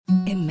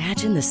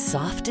Imagine the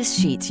softest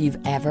sheets you've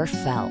ever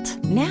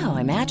felt. Now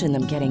imagine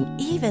them getting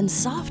even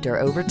softer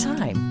over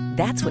time.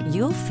 That's what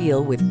you'll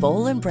feel with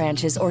Boll &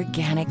 Branch's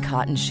organic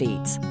cotton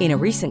sheets. In a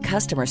recent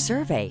customer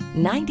survey,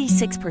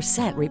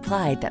 96%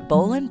 replied that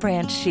Boll &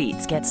 Branch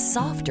sheets get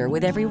softer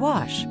with every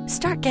wash.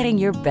 Start getting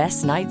your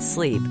best night's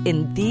sleep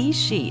in these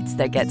sheets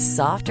that get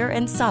softer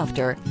and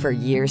softer for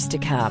years to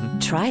come.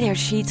 Try their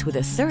sheets with a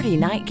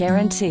 30-night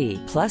guarantee.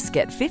 Plus,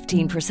 get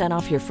 15%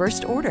 off your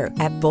first order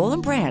at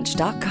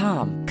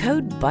bollandbranch.com.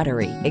 Code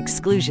BUTTERY.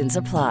 Exclusions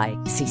apply.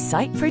 See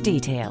site for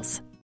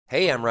details.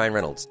 Hey, I'm Ryan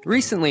Reynolds.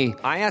 Recently,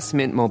 I asked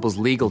Mint Mobile's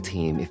legal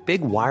team if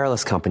big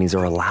wireless companies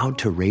are allowed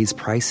to raise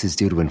prices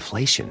due to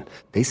inflation.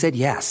 They said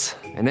yes.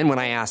 And then when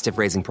I asked if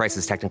raising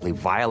prices technically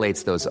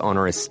violates those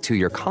onerous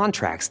two-year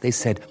contracts, they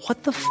said,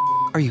 "What the f***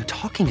 are you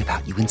talking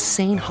about, you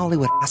insane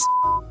Hollywood ass?"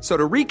 So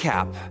to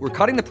recap, we're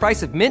cutting the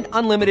price of Mint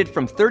Unlimited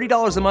from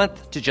 $30 a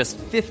month to just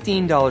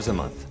 $15 a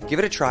month. Give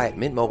it a try at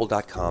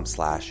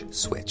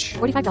mintmobile.com/switch.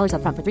 $45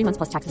 up front for 3 months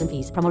plus taxes and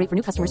fees. Promo rate for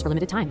new customers for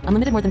limited time.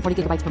 Unlimited more than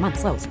 40 gigabytes per month.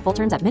 Slows full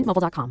terms at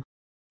mintmobile.com.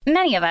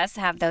 Many of us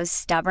have those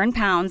stubborn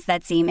pounds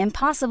that seem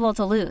impossible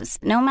to lose,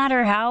 no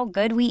matter how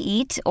good we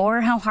eat or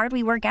how hard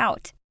we work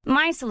out.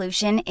 My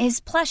solution is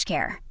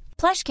PlushCare.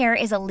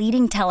 PlushCare is a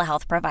leading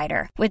telehealth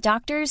provider with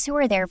doctors who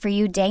are there for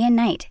you day and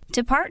night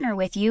to partner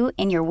with you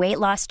in your weight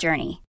loss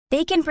journey.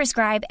 They can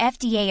prescribe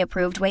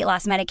FDA-approved weight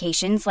loss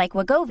medications like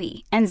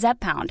Wegovy and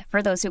Zepbound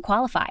for those who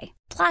qualify.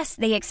 Plus,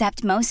 they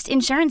accept most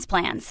insurance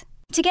plans.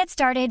 To get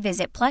started,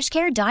 visit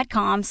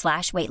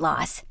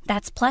plushcare.com/weightloss.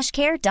 That's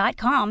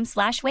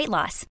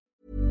plushcare.com/weightloss.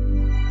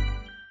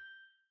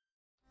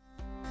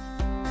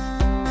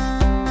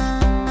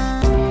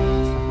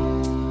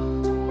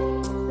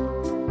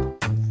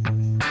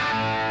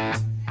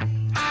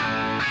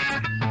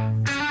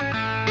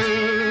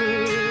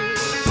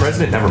 The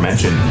president never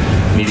mentioned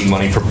needing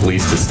money for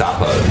police to stop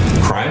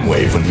a crime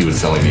wave when he was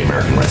selling the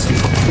American Rescue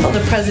Plan. Well, the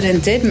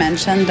president did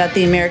mention that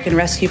the American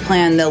Rescue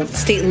Plan, the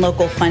state and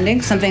local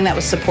funding, something that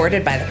was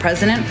supported by the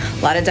president,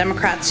 a lot of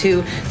Democrats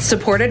who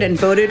supported and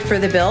voted for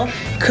the bill,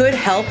 could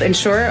help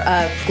ensure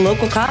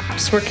local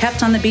cops were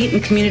kept on the beat in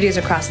communities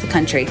across the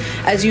country.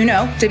 As you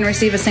know, didn't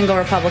receive a single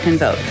Republican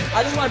vote.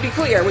 I just want to be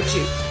clear with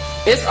you.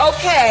 It's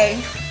okay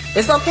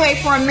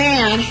for a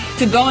man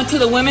to go into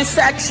the women's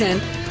section,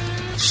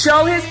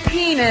 show his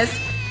penis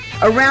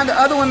around the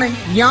other women,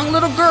 young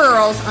little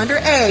girls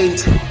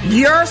underage.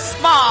 Your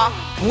spa,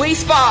 we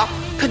spa,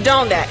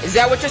 condone that. Is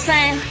that what you're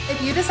saying?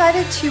 If you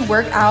decided to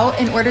work out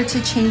in order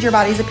to change your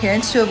body's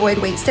appearance to avoid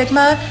weight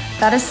stigma,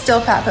 that is still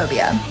fat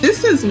phobia.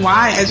 This is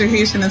why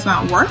education is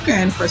not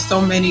working for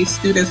so many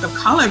students of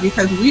color,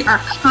 because we are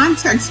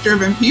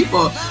context-driven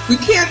people. We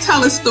can't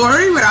tell a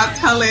story without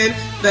telling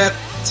the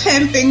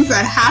 10 things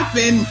that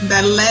happened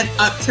that led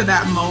up to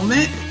that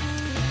moment.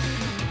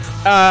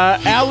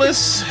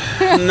 Alice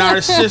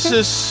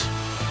Narcissus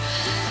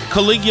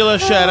Caligula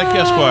Shattuck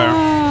Esquire.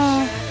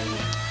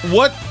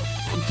 What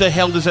the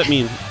hell does that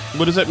mean?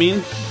 What does that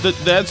mean?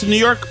 That's New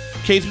York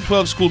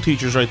K-12 school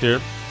teachers right there.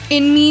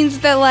 It means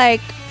that,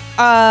 like,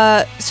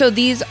 so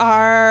these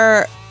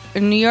are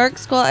New York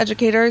school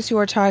educators who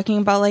are talking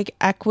about, like,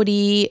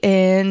 equity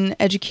in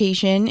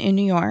education in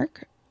New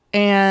York.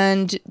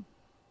 And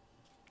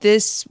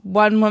this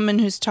one woman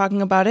who's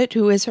talking about it,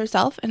 who is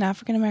herself an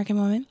African-American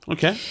woman.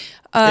 Okay.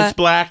 It's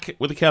black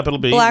with a capital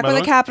B. Black with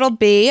a capital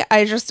B.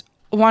 I just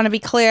want to be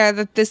clear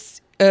that this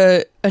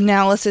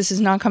analysis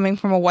is not coming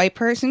from a white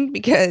person,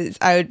 because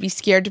I would be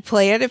scared to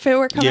play it if it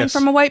were coming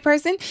from a white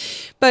person.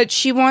 But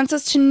she wants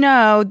us to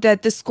know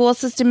that the school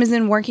system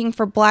isn't working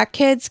for black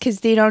kids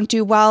because they don't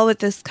do well with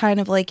this kind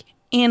of, like,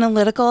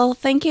 analytical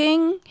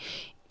thinking.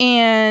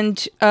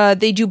 And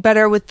they do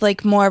better with,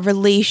 like, more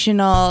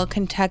relational,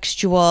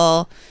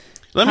 contextual.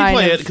 Let me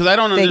play it, because I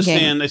don't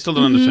understand. I still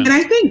don't understand. And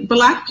I think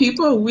black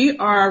people, we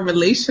are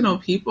relational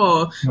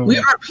people. We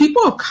are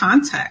people of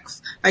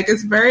context. Like,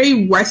 it's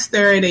very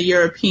Western and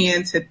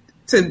European to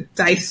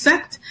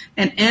dissect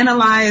and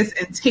analyze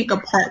and take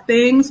apart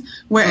things,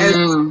 whereas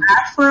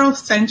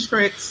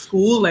Afrocentric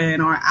schooling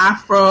or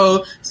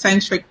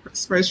Afrocentric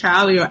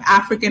spirituality or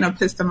African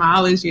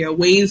epistemology or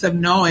ways of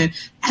knowing,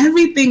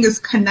 everything is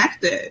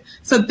connected.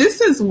 So this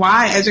is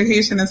why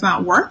education is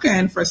not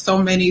working for so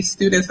many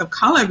students of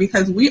color,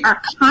 because we are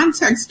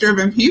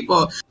context-driven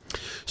people.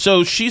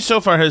 So she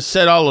so far has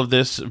said all of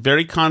this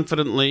very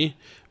confidently,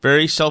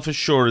 very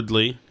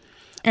self-assuredly.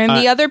 And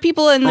the other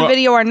people in the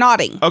video are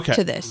nodding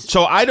to this.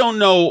 So I don't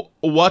know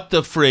what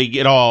the frig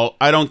at all.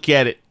 I don't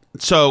get it.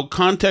 So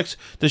context,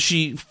 does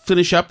she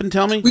finish up and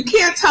tell me? We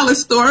can't tell a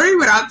story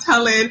without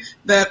telling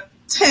the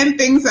 10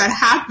 things that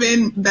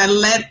happened that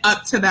led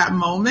up to that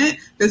moment.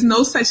 There's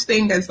no such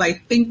thing as,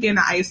 like, thinking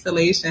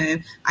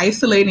isolation,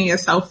 isolating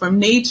yourself from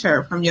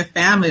nature, from your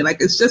family. Like,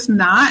 it's just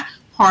not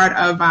part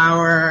of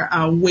our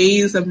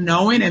ways of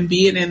knowing and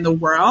being in the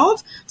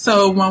world.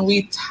 So when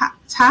we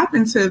tap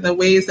into the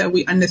ways that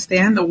we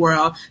understand the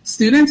world,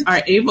 students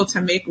are able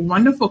to make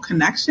wonderful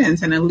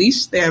connections and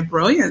unleash their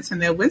brilliance and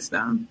their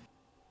wisdom.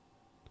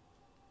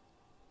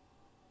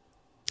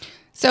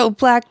 So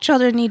black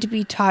children need to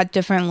be taught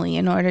differently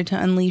in order to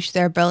unleash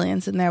their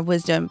brilliance and their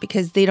wisdom,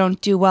 because they don't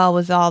do well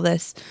with all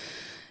this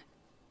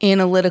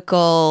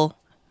analytical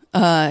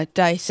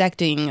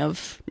dissecting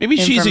of Maybe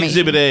she's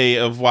exhibit A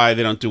of why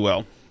they don't do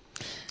well.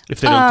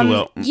 If they don't do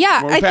well.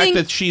 Yeah, or I fact think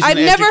that she's I've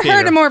an never educator.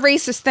 heard a more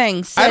racist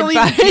thing said I don't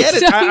by even get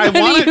it. I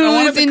somebody who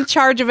wanted is in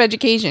charge of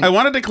education. I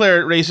want to declare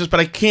it racist,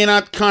 but I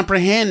cannot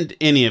comprehend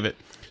any of it.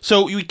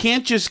 So you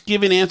can't just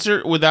give an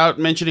answer without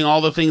mentioning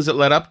all the things that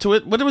led up to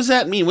it. What does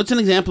that mean? What's an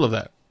example of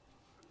that?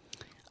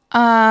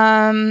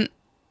 I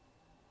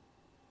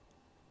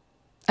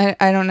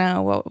don't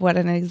know what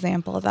an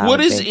example of that What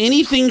would is be.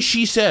 anything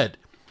she said?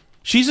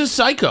 She's a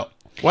psycho.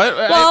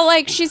 Well,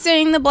 like she's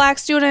saying the black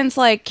students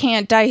like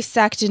can't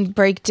dissect and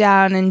break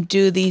down and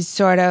do these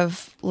sort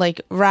of like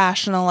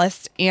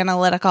rationalist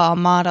analytical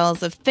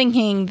models of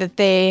thinking, that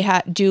they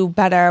do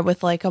better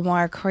with like a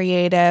more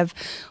creative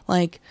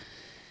like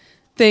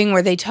thing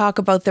where they talk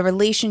about the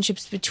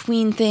relationships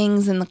between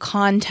things and the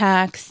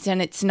context,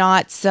 and it's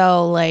not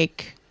so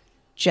like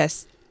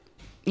just,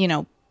 you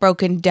know,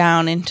 broken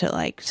down into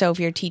like, so if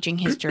you're teaching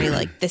history,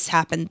 like this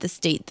happened, this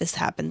date, this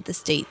happened,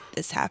 this date,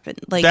 this happened.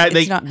 Like that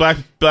it's not,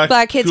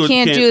 black kids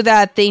can't do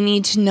that. They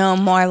need to know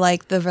more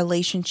like the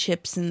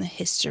relationships and the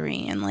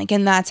history,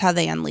 and that's how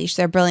they unleash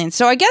their brilliance.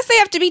 So I guess they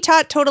have to be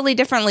taught totally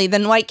differently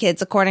than white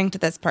kids, according to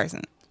this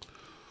person.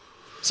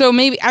 So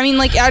maybe, I mean,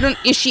 like,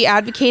 is she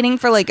advocating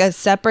for like a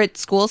separate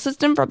school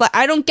system for black?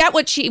 I don't get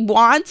what she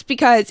wants,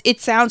 because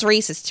it sounds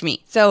racist to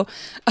me. So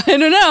I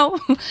don't know.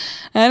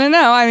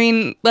 I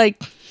mean,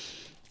 like,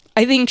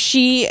 I think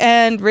she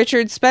and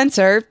Richard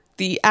Spencer,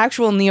 the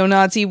actual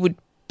neo-Nazi, would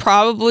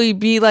probably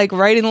be like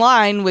right in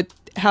line with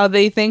how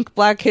they think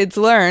black kids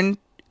learn,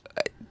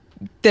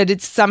 that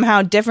it's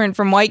somehow different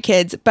from white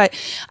kids. But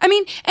I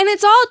mean, and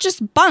it's all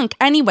just bunk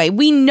anyway.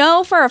 We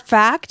know for a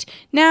fact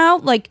now,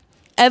 like,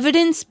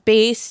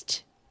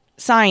 evidence-based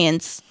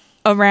science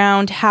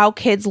around how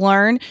kids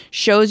learn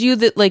shows you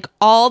that like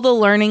all the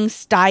learning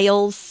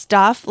styles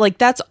stuff, like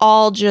that's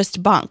all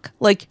just bunk.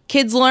 Like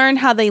kids learn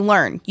how they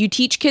learn. You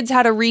teach kids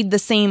how to read the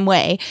same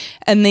way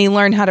and they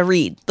learn how to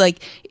read.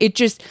 Like it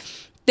just,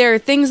 there are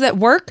things that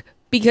work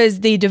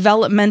because they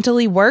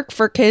developmentally work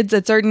for kids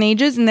at certain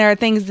ages, and there are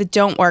things that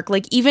don't work.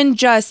 Like even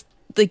just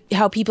like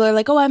how people are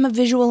like, oh, I'm a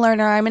visual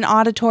learner, I'm an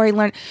auditory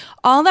learner.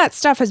 All that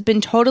stuff has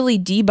been totally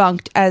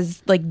debunked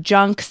as like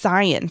junk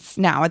science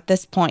now at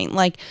this point.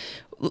 Like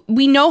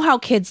we know how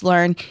kids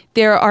learn.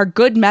 There are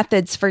good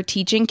methods for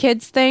teaching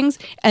kids things,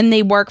 and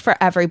they work for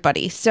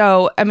everybody.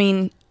 So, I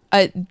mean,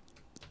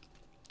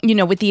 you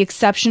know, with the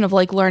exception of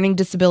like learning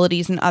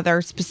disabilities and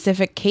other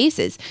specific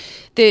cases,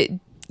 the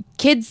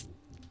kids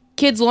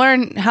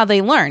learn how they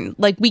learn.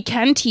 Like we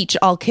can teach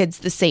all kids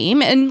the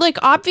same, and like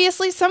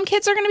obviously some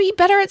kids are going to be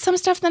better at some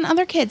stuff than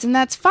other kids, and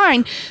that's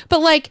fine.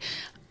 But like,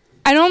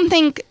 I don't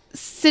think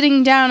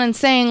sitting down and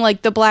saying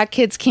like the black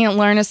kids can't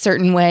learn a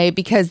certain way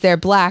because they're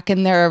black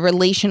and they're a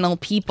relational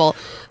people.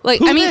 Like,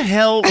 who I mean, the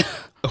hell?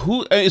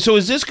 So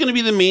is this going to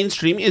be the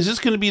mainstream? Is this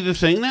going to be the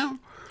thing now?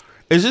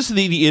 Is this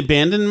the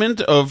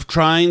abandonment of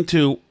trying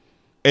to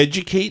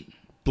educate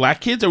black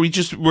kids? Are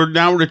we're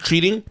now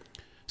retreating,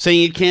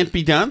 saying it can't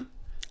be done?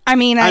 I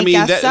mean, I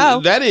guess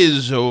so. That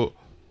is,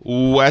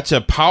 that's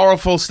a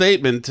powerful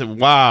statement.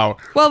 Wow.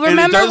 Well,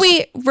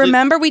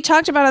 remember we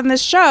talked about on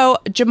this show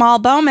Jamal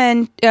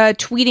Bowman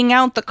tweeting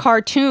out the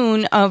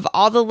cartoon of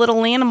all the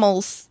little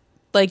animals.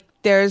 Like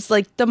there's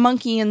like the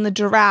monkey and the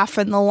giraffe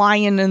and the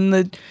lion and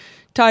the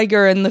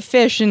tiger and the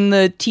fish, and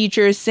the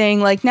teacher is saying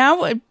like,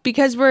 now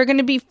because we're going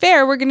to be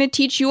fair, we're going to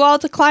teach you all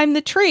to climb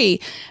the tree.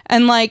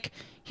 And like,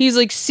 he's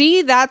like,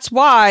 see, that's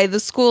why the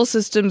school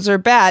systems are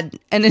bad.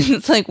 And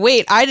it's like,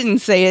 wait, I didn't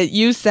say it.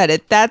 You said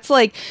it. That's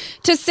like,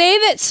 to say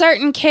that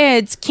certain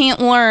kids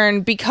can't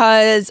learn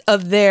because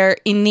of their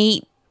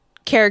innate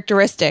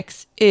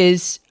characteristics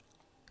is,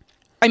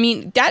 I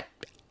mean, that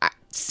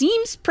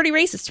seems pretty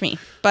racist to me.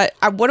 But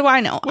what do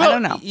I know? Well, I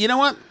don't know. You know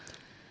what?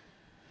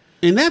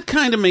 And that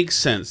kind of makes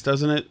sense,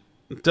 doesn't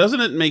it?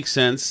 Doesn't it make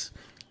sense?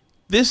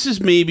 This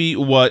is maybe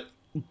what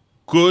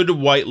good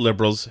white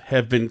liberals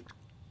have been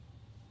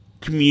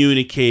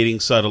communicating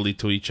subtly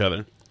to each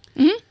other.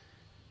 Mm-hmm.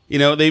 You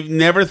know, they've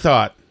never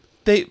thought.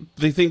 They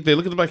think, they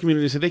look at the black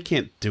community and say, they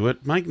can't do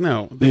it. Mike,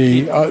 no.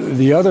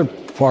 The other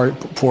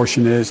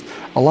portion is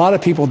a lot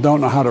of people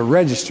don't know how to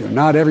register.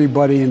 Not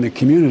everybody in the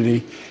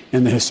community,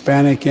 in the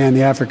Hispanic and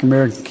the African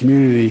American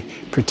community,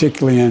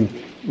 particularly in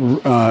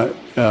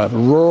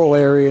rural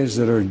areas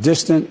that are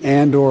distant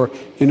and or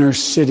inner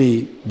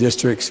city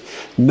districts,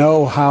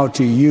 know how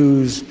to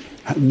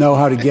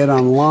get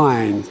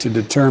online to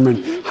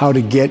determine how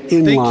to get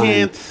in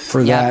line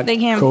for that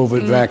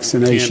COVID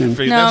vaccination.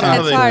 That's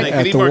hard.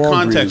 At the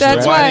Walgreens,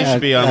 that's why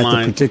at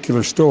the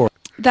particular store.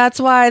 That's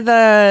why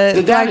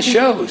the data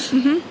shows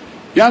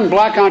young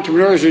black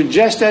entrepreneurs are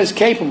just as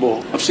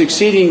capable of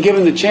succeeding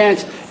given the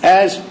chance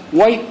as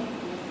white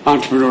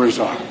entrepreneurs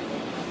are.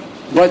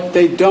 But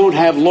they don't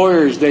have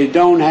lawyers, they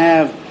don't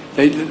have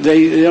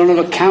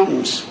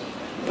accountants,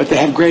 but they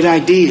have great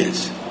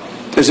ideas.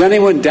 Does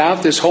anyone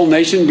doubt this whole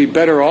nation would be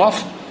better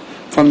off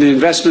from the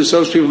investments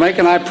those people make,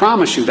 and I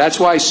promise you, that's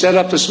why I set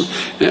up this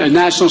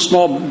National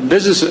Small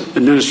Business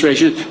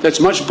Administration that's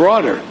much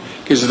broader,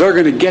 because they're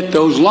going to get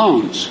those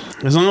loans.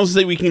 As long as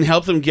we can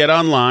help them get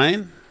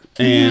online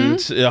and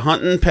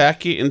hunt and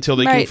peck until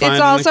they can find.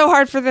 It's also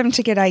hard for them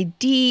to get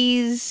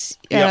IDs.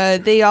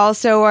 They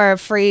also are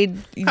afraid.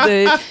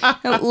 The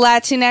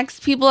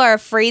Latinx people are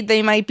afraid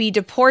they might be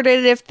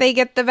deported if they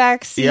get the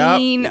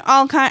vaccine. Yep.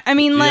 All kind. I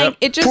mean, like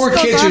it just poor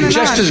goes kids on are and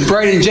just on. as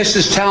bright and just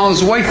as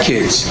talented as white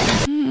kids.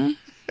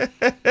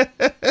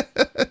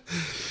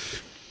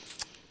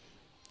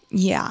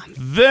 Yeah.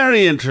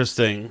 Very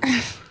interesting.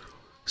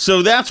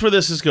 So that's where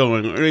this is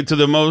going, right, to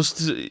the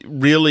most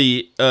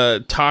really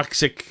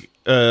toxic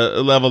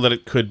level that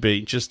it could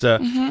be. Just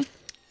God,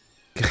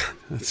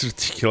 that's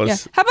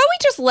ridiculous. Yeah. How about we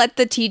just let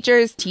the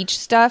teachers teach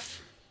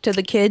stuff to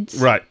the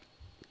kids, Right.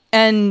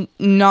 and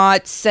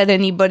not set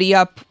anybody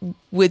up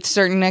with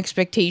certain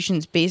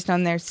expectations based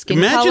on their skin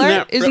Imagine color?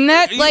 that. Isn't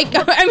that like?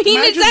 I mean,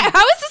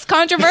 how is this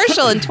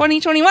controversial in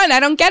 2021? I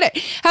don't get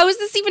it. How is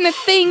this even a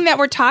thing that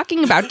we're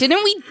talking about?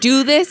 Didn't we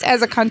do this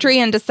as a country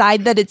and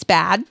decide that it's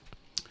bad?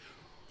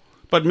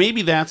 But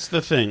maybe that's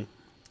the thing.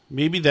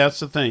 Maybe that's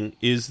the thing,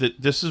 is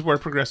that this is where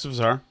progressives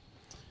are.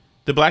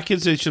 The black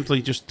kids, they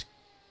simply just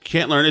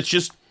can't learn. It's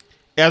just,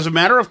 as a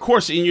matter of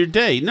course, in your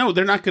day, no,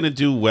 they're not going to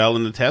do well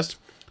in the test.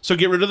 So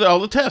get rid of all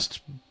the tests.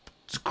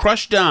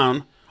 Crush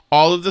down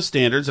all of the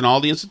standards and all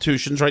the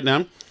institutions right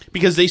now,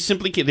 because they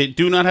simply can't. They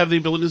do not have the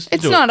ability to do it.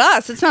 It's not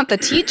us. It's not the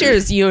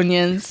teachers'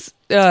 unions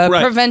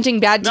preventing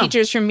bad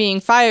teachers from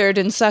being fired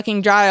and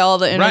sucking dry all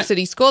the inner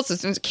city school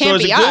systems. It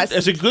can't be us.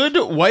 As a good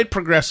white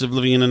progressive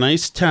living in a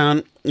nice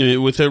town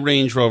with a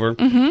Range Rover,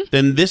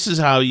 then this is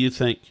how you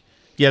think.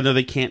 Yeah, no,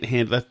 they can't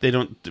handle that. They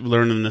don't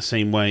learn in the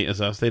same way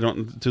as us. They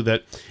don't do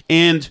that.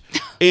 And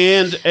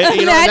you know,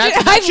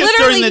 that's just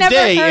during the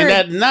day. And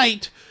at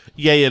night,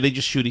 they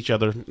just shoot each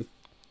other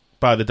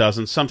by the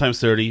dozens, sometimes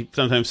 30,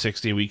 sometimes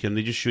 60 a weekend.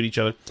 They just shoot each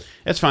other.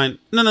 That's fine.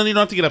 No, you don't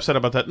have to get upset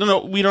about that. No,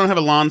 we don't have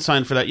a lawn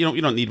sign for that. You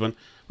don't need one.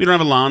 We don't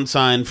have a lawn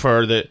sign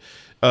for the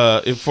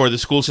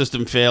school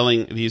system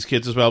failing these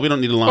kids as well. We don't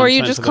need a lawn sign. Or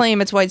you just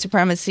claim it's white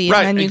supremacy,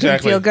 and then you can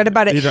feel good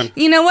about it. You're done.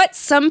 You know what?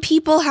 Some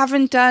people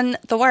haven't done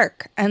the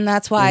work, and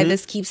that's why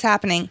this keeps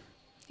happening.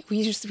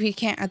 We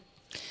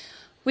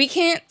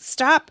can't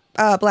stop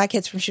black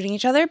kids from shooting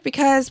each other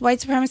because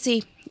white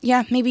supremacy.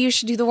 Yeah, maybe you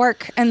should do the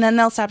work, and then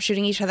they'll stop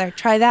shooting each other.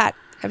 Try that.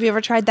 Have you ever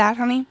tried that,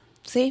 honey?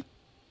 See?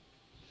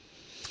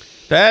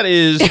 That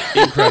is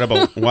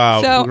incredible.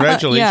 Wow. So,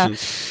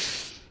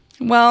 congratulations.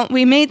 Well,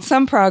 we made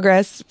some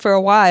progress for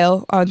a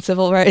while on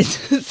civil rights.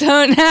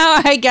 So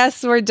now I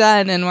guess we're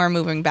done and we're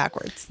moving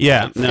backwards.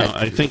 Yeah, no,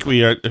 I think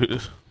we are.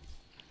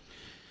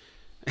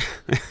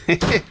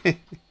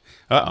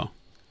 Uh-oh.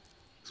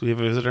 So we have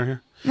a visitor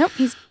here? Nope,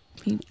 he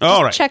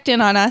all right. checked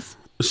in on us.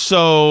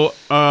 So,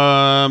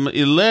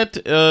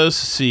 let us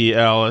see,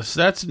 Alice.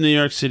 That's a New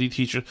York City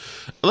teacher.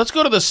 Let's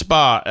go to the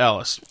spa,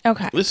 Alice.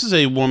 Okay. This is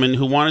a woman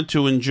who wanted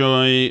to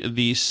enjoy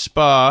the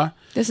spa.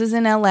 This is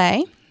in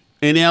L.A.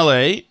 In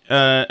L.A.,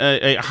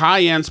 a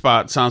high-end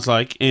spot, sounds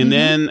like. And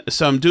then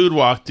some dude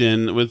walked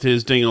in with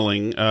his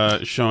ding-a-ling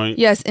showing.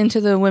 Yes, into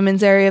the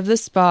women's area of the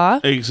spa.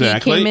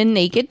 Exactly. He came in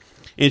naked.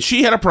 And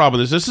she had a problem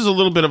with this. This is a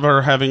little bit of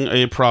her having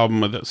a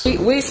problem with this.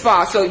 We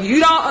spa, so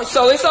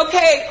it's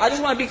okay. I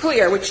just want to be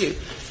clear with you.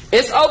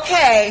 It's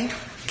okay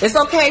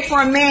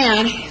for a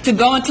man to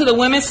go into the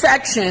women's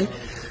section,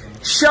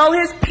 show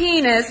his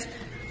penis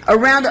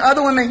around the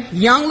other women,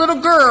 young little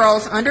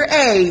girls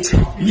underage.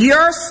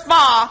 Your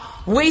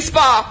spa, we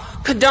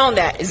spa, condone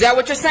that. Is that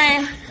what you're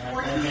saying?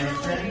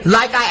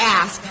 Like I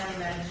asked.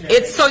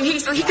 It's so he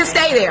can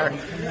stay there.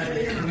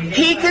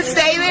 He can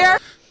stay there.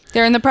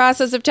 They're in the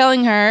process of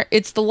telling her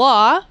it's the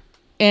law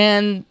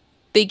and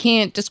they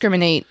can't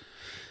discriminate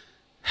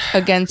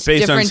against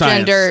different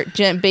gender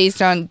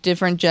based on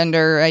different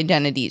gender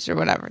identities or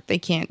whatever. They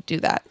can't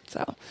do that.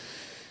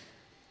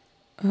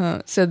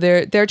 So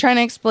they're trying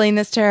to explain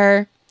this to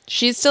her.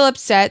 She's still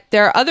upset.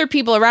 There are other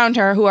people around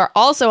her who are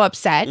also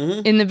upset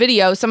in the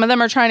video. Some of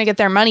them are trying to get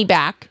their money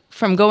back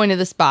from going to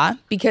the spa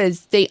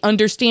because they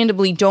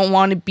understandably don't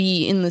want to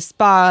be in the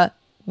spa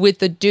with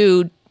the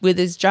dude with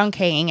his junk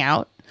hanging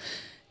out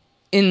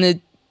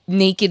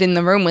naked in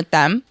the room with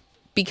them,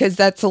 because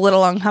that's a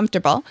little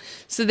uncomfortable.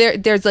 So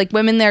there's like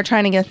women there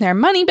trying to get their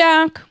money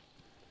back.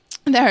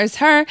 There's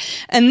her.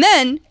 And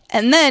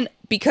then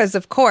because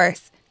of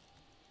course,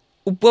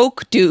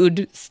 woke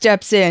dude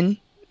steps in,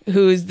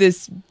 who's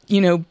this,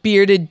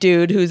 bearded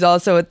dude who's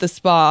also at the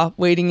spa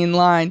waiting in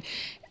line.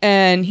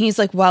 And he's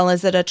like, well,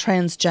 is it a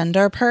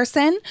transgender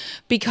person?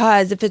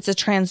 Because if it's a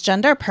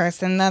transgender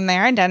person, then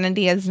their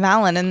identity is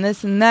valid and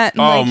this and that.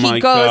 And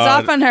he goes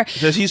off on her.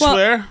 Does he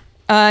swear?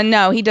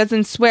 No, he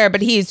doesn't swear,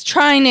 but he's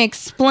trying to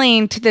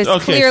explain to this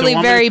clearly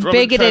very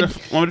bigoted,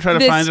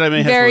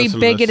 very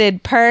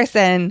bigoted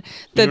person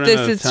that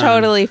this is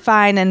totally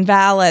fine and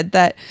valid.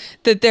 That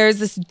there's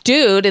this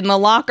dude in the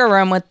locker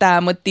room with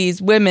them, with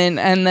these women,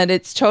 and that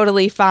it's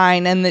totally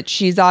fine, and that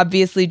she's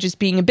obviously just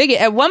being a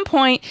bigot. At one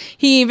point,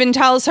 he even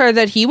tells her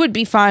that he would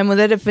be fine with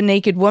it if a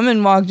naked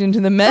woman walked into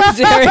the men's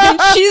area. And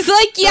she's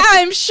like, "Yeah,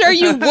 I'm sure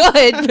you would,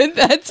 but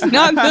that's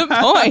not the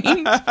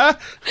point."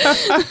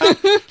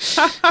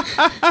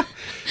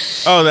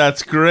 Oh,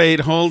 that's great.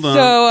 Hold on.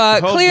 So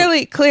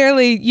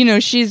clearly, you know,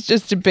 she's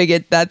just a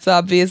bigot. That's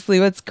obviously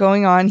what's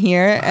going on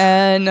here.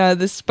 And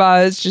the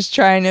spa is just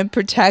trying to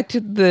protect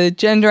the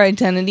gender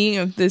identity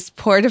of this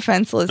poor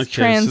defenseless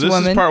trans so this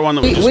woman. Is part one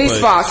that we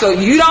spa. So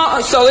you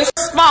don't. So it's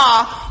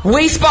spa.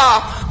 We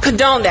spa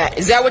condone that.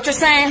 Is that what you're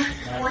saying?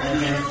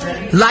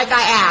 Like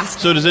I asked.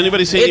 So does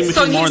anybody say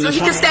anything more in this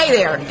one? He can stay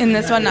there. In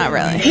this one, not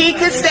really. He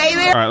can stay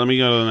there. All right, let me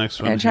go to the next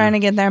one. They're trying to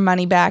get their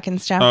money back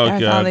and stuff. Oh,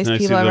 There's God. all these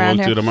people around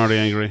here. I'm already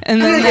angry.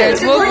 And then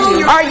there's woke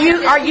dude. Are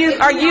you?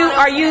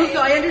 So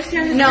I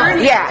understand. No.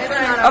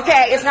 Yeah.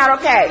 Okay. It's not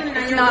okay.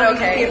 It's not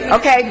okay.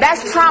 Okay.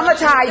 That's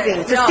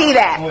traumatizing to see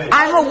that.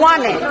 I'm a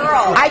woman.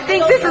 I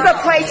think this is a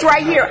place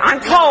right here. I'm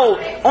told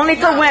only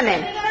for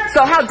women.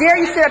 So how dare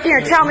you sit up here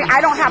and tell me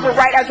I don't have a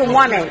right as a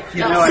woman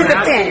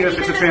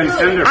to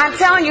defend? I'm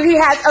telling you, he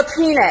has a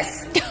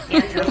penis,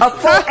 a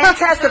foot and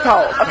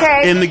testicle.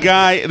 Okay. And the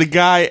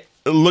guy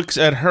looks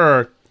at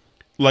her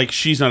like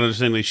she's not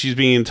understanding. She's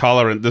being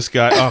intolerant. This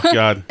guy. Oh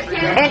God. And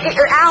I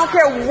don't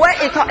care what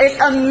it's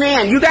a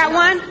man. You got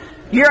one?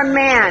 You're a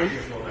man.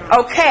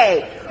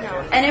 Okay.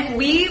 And if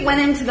we went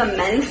into the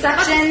men's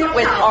section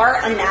with our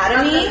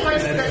anatomy,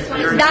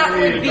 that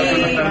would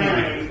be...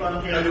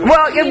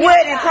 Well, it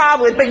would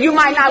probably, but you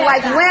might not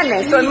like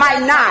women, so it might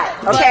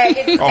not,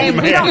 okay?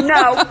 And we don't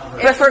know.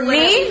 But for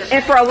me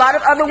and for a lot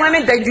of other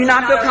women, they do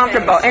not feel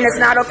comfortable, and it's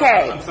not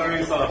okay.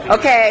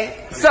 Okay?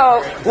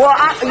 So,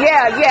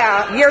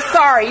 yeah, you're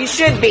sorry. You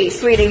should be,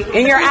 sweetie,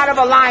 and you're out of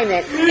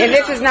alignment, and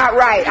this is not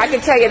right. I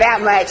can tell you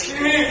that much,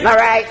 all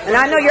right? And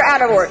I know you're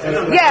out of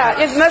order.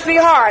 Yeah, it must be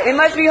hard. It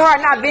must be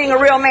hard not being a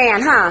real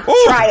man, huh?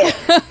 Ooh. Try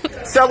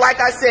it. So, like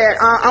I said,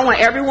 I want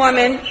every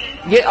woman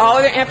get all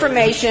of the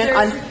information.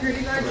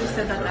 Security guard who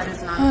said that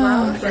is not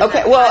allowed.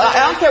 Okay, well, I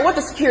don't care what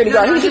the security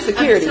guard. He's just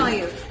security. I'm telling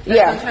you.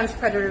 Yeah. Sometimes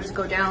predators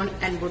go down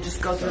and will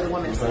just go through the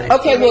women's side.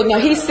 Okay, well, no,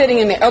 he's sitting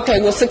in there.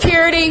 Okay, well,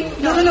 security.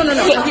 No. He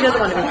doesn't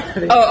want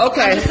to be. Oh,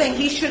 okay. I'm just saying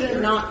he should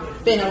have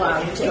not been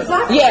allowed to.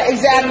 Exactly. Yeah,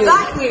 exactly.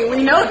 Exactly.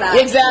 We know that.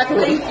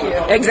 Exactly. Thank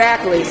you.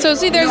 Exactly. So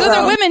see, there's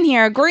other women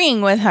here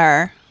agreeing with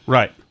her.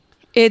 Right.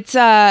 It's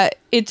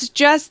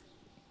just,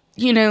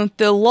 you know,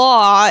 the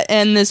law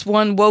and this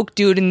one woke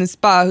dude in the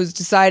spa who's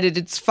decided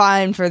it's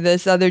fine for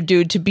this other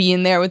dude to be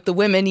in there with the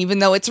women, even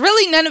though it's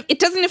really it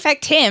doesn't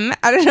affect him.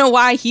 I don't know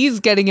why he's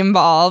getting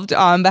involved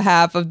on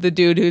behalf of the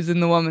dude who's in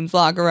the woman's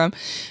locker room.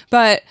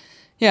 But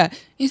yeah,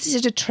 is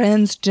it a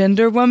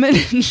transgender woman?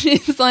 And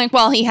she's like,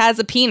 well, he has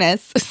a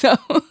penis, so.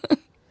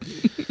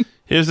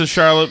 Here's the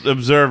Charlotte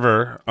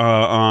Observer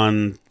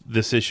on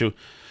this issue.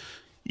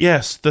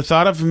 Yes, the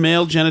thought of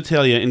male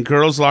genitalia in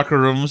girls' locker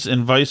rooms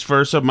and vice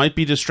versa might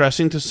be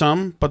distressing to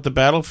some, but the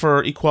battle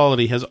for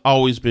equality has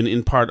always been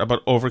in part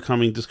about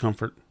overcoming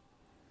discomfort.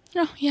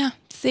 Oh, yeah.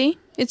 See?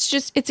 It's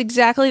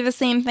exactly the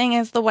same thing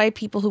as the white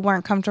people who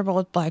weren't comfortable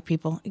with black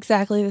people.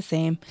 Exactly the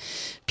same.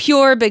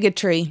 Pure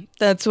bigotry.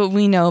 That's what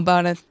we know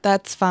about it.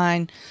 That's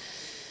fine.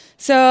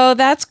 So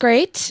that's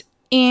great.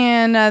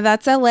 And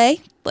that's LA.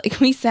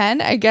 Like we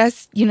said, I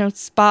guess, you know,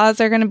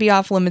 spas are going to be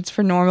off limits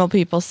for normal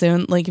people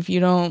soon. Like if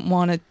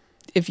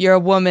you're a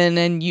woman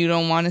and you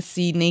don't want to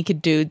see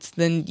naked dudes,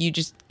 then you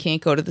just can't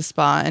go to the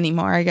spa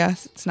anymore, I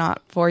guess. It's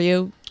not for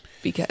you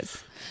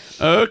because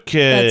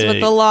okay, that's what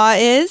the law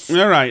is.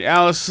 All right,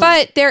 Alice.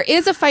 But there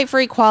is a fight for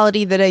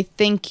equality that I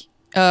think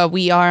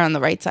we are on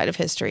the right side of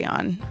history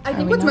on. I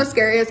think what's most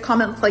scary is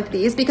comments like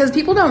these because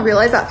people don't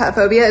realize that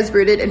fatphobia is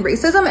rooted in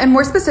racism and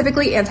more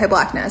specifically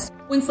anti-blackness.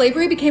 When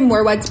slavery became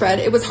more widespread,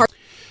 it was hard.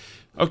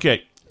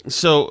 Okay,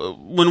 so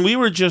when we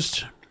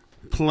just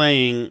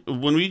played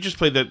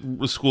that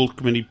with school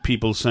committee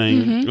people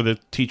saying, or the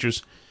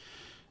teachers,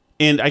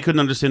 and I couldn't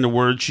understand a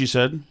word she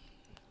said,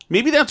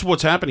 maybe that's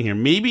what's happening here.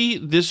 Maybe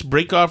this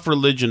break-off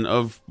religion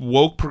of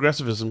woke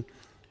progressivism,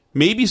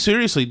 maybe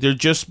seriously, they're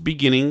just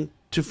beginning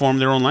to form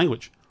their own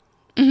language.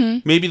 Mm-hmm.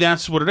 Maybe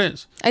that's what it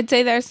is. I'd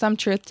say there's some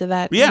truth to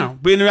that. Yeah,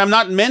 but I'm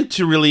not meant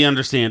to really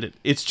understand it.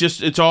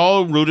 It's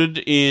all rooted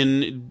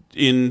in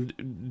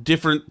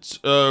different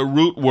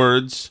root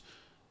words,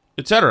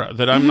 etc.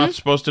 that I'm not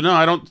supposed to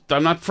know.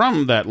 I'm not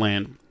from that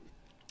land.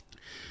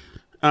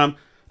 And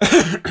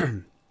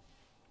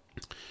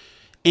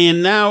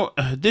now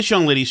this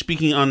young lady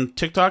speaking on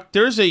TikTok.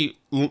 There's a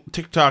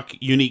TikTok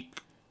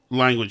unique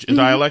language and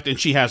dialect, and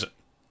she has it.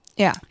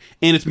 Yeah.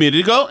 And it's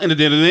musical, and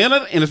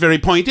it's very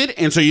pointed,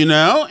 and so you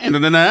know, and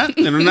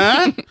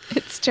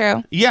it's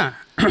true. Yeah.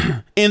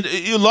 And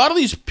a lot of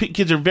these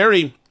kids are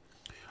very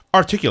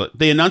articulate.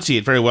 They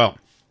enunciate very well.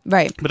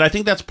 Right. But I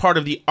think that's part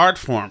of the art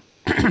form.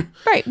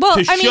 Right. Well,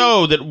 to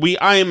show that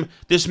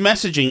this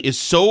messaging is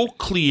so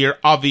clear,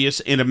 obvious,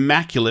 and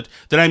immaculate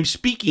that I'm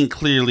speaking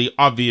clearly,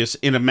 obvious,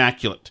 and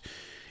immaculate.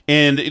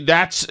 And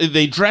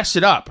they dress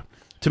it up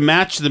to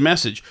match the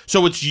message.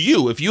 So it's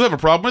you. If you have a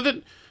problem with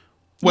it,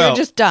 well, you're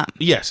just dumb.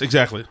 Yes,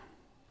 exactly.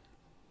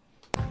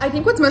 I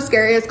think what's most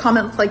scary is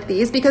comments like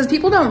these because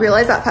people don't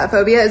realize that fat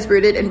phobia is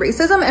rooted in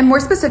racism and more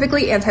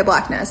specifically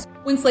anti-blackness.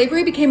 When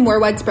slavery became more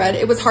widespread,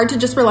 it was hard to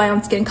just rely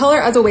on skin color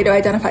as a way to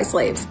identify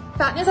slaves.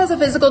 Fatness as a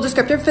physical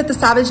descriptor fit the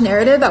savage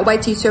narrative that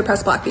whites used to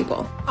oppress black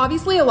people.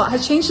 Obviously, a lot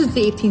has changed since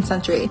the 18th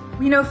century.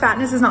 We know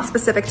fatness is not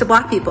specific to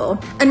black people,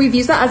 and we've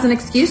used that as an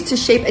excuse to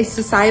shape a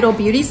societal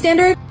beauty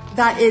standard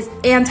that is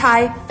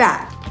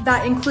anti-fat.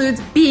 That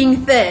includes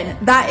being thin.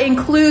 That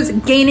includes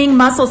gaining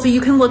muscle so you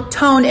can look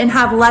toned and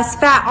have less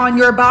fat on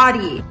your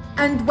body.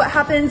 And what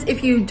happens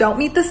if you don't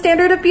meet the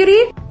standard of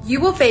beauty? You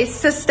will face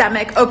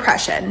systemic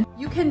oppression.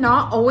 You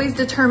cannot always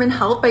determine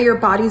health by your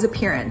body's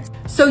appearance.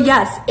 So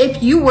yes,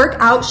 if you work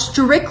out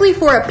strictly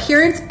for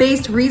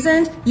appearance-based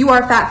reasons, you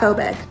are fat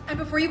phobic. And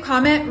before you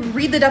comment,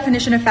 read the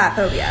definition of fat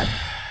phobia.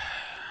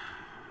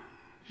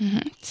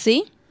 Mm-hmm.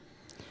 See?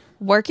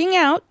 Working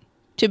out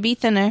to be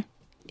thinner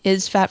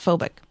is fat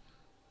phobic.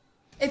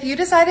 If you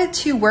decided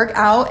to work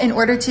out in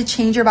order to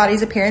change your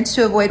body's appearance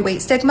to avoid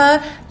weight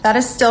stigma, that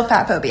is still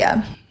fat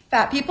phobia.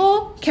 Fat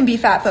people can be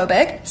fat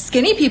phobic.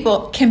 Skinny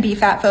people can be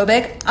fat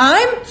phobic.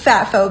 I'm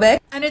fat phobic.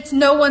 And it's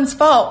no one's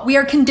fault. We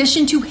are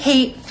conditioned to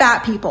hate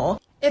fat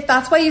people. If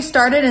that's why you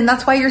started and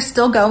that's why you're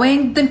still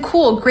going, then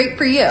cool, great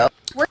for you.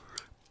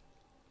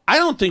 I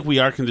don't think we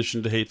are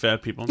conditioned to hate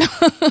fat people.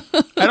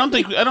 I don't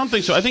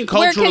think so. I think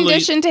culturally we're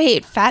conditioned to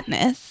hate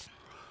fatness.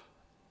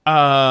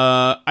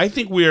 I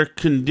think we are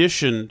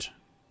conditioned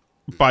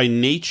by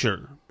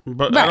nature,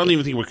 but right. I don't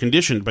even think we're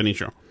conditioned by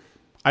nature.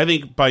 I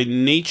think by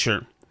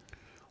nature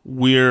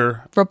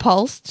we're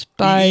repulsed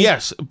by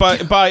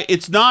by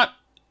it's not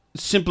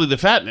simply the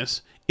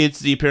fatness, it's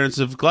the appearance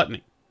of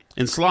gluttony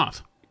and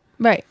sloth.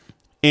 Right.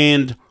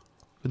 And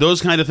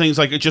those kind of things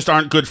like it just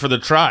aren't good for the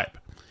tribe.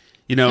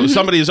 You know,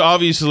 somebody is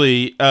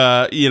obviously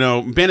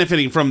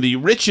benefiting from the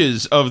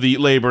riches of the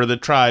labor the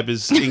tribe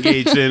is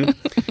engaged in.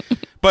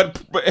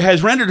 But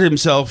has rendered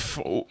himself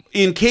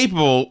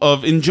incapable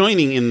of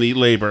joining in the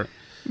labor,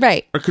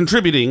 right, or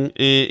contributing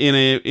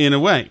in a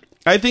way.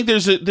 I think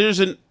there's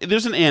an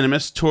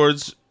animus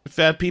towards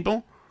fat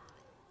people.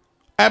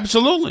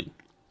 Absolutely,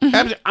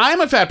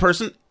 I'm a fat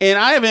person, and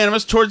I have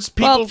animus towards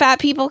people. Well, fat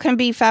people can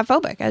be fat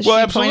phobic, as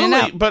you pointed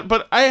out.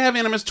 But I have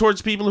animus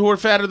towards people who are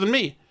fatter than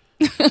me.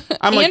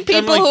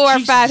 People who are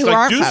fat who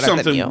aren't fatter than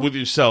you. Do something with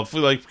yourself.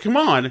 Like, come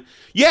on.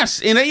 Yes,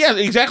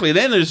 exactly.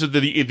 Then there's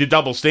the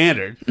double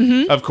standard,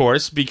 of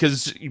course,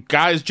 because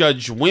guys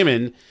judge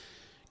women,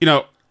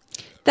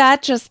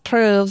 That just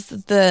proves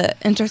the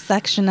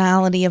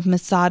intersectionality of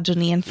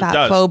misogyny and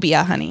fat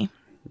phobia, honey.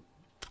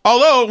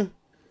 Although,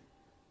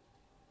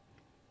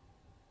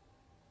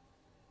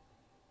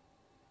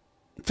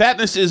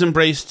 fatness is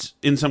embraced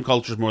in some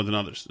cultures more than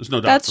others. There's no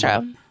doubt. That's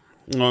true.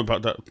 No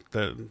about that.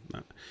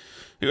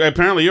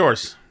 Apparently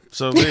yours.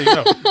 So there you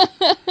go.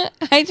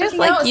 I just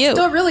like you. It's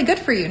still really good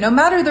for you, no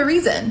matter the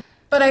reason.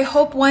 But I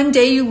hope one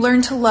day you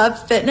learn to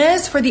love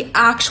fitness for the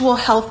actual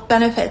health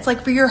benefits,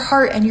 like for your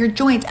heart and your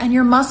joints and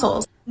your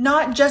muscles,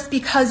 not just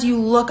because you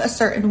look a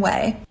certain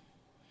way.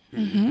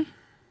 Mm-hmm.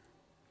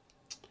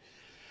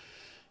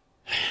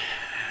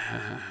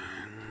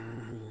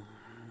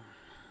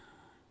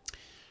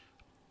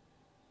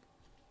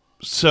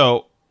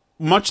 So,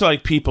 much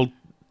like people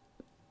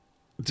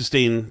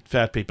disdain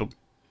fat people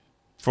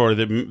for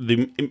the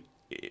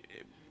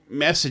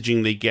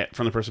messaging they get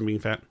from the person being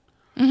fat.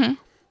 Mm-hmm.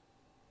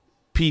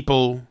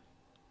 People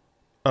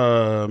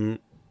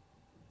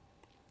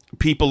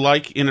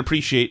like and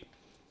appreciate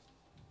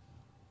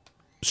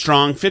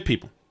strong, fit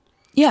people.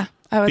 Yeah,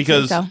 I would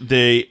because say so.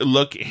 They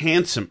look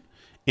handsome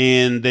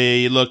and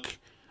they look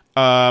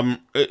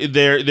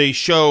they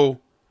show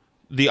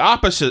the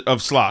opposite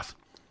of sloth.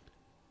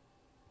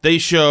 They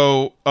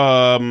show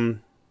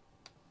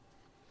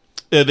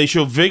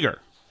vigor.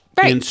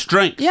 Right. And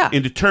strength,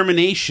 and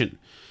determination,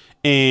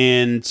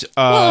 and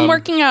and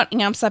working out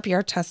amps up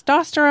your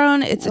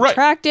testosterone. It's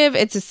attractive.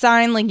 It's a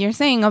sign, like you're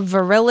saying, of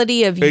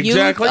virility, of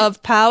youth,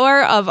 of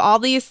power, of all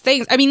these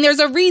things. I mean, there's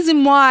a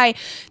reason why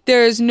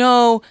there's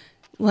no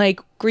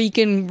like Greek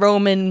and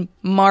Roman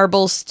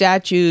marble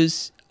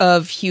statues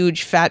of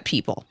huge fat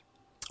people.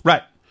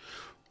 Right.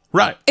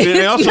 Right.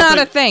 It's not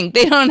a thing.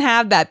 They don't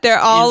have that. They're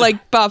all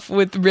like buff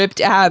with ripped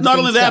abs. Not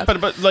only that,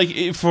 but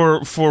like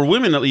for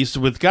women, at least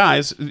with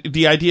guys,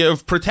 the idea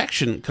of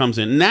protection comes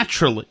in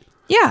naturally.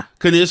 Yeah.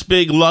 Can this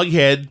big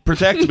lughead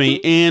protect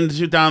me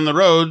and down the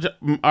road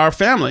our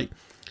family?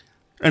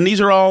 And these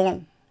are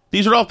all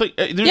things.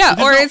 Yeah.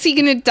 Or is he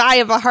going to die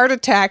of a heart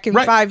attack in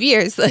 5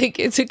 years? Like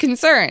it's a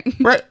concern.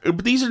 Right.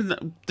 But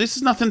this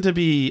is nothing to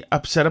be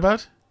upset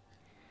about.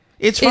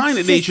 It's fine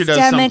that nature does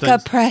something.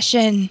 Systemic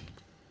oppression.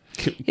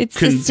 It's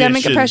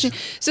systemic oppression.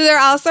 So they're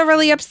also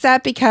really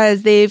upset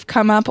because they've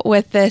come up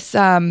with this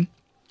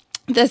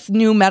this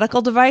new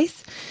medical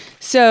device.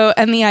 So,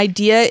 and the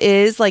idea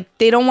is like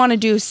they don't want to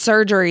do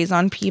surgeries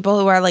on people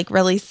who are like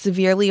really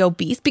severely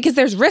obese because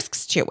there's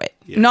risks to it.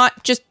 Yeah.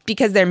 Not just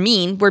because they're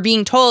mean. We're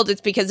being told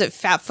it's because of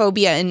fat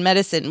phobia in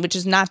medicine, which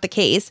is not the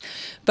case.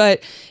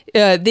 But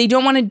they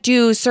don't want to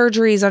do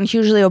surgeries on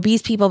hugely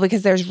obese people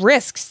because there's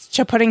risks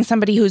to putting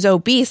somebody who's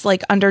obese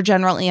like under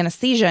general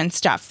anesthesia and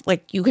stuff.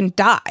 Like you can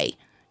die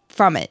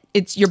from it.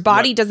 It's your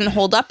body doesn't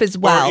hold up as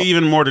well. Or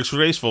even more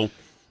disgraceful,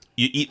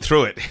 you eat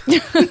through it.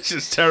 It's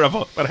just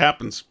terrible. What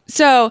happens?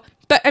 So,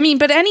 but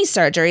any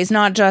surgery is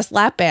not just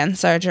lap band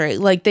surgery.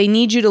 Like they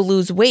need you to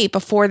lose weight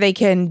before they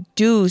can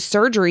do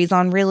surgeries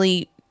on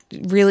really,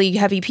 really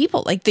heavy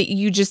people. Like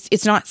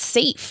it's not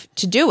safe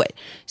to do it.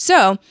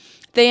 So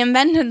they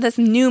invented this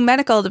new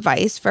medical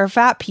device for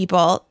fat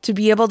people to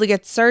be able to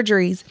get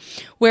surgeries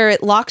where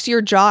it locks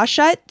your jaw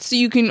shut so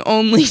you can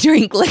only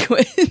drink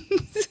liquids.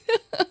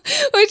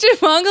 Which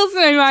it boggles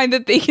my mind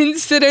that they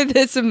consider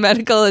this a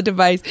medical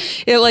device.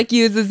 It like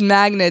uses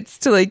magnets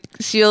to like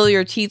seal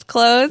your teeth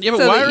closed. Yeah,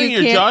 but wiring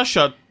your jaw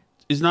shut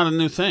is not a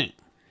new thing.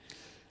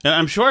 And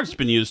I'm sure it's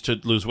been used to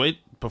lose weight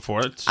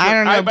before. I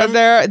don't know,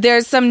 but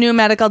there's some new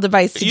medical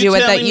device to do it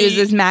that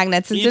uses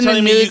magnets. It's in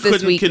the news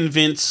this week. You couldn't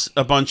convince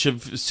a bunch of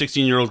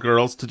 16-year-old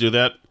girls to do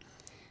that?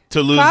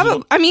 To lose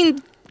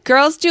weight?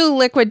 Girls do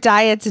liquid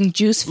diets and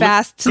juice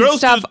fasts and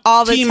stuff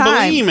all the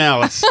time. Team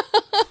Alice.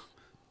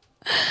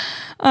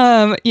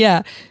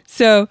 Yeah.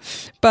 So,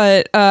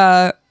 but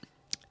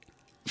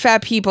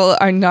fat people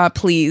are not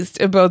pleased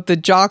about the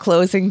jaw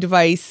closing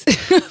device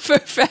for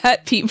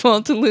fat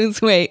people to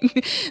lose weight.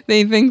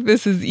 They think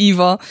this is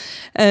evil.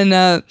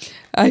 And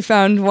I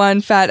found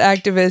one fat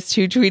activist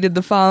who tweeted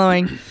the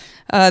following.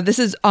 This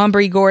is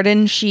Aubrey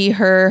Gordon, she,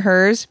 her,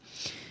 hers.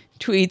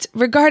 Tweets,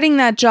 regarding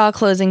that jaw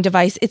closing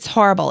device, it's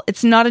horrible.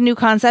 It's not a new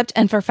concept,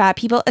 and for fat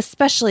people,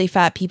 especially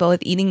fat people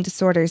with eating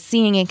disorders,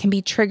 seeing it can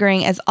be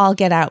triggering as all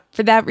get out.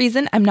 For that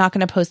reason, I'm not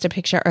going to post a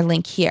picture or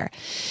link here.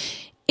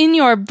 In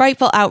your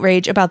rightful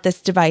outrage about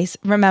this device,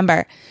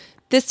 remember,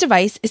 this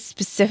device is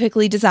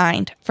specifically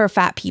designed for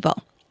fat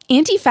people.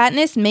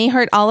 Anti-fatness may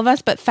hurt all of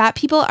us, but fat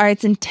people are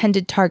its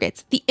intended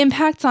targets. The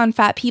impacts on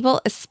fat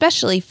people,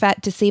 especially fat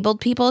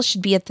disabled people,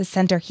 should be at the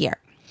center here.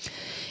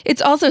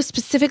 It's also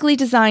specifically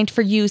designed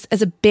for use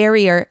as a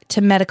barrier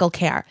to medical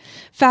care.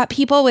 Fat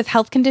people with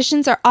health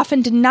conditions are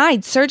often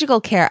denied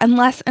surgical care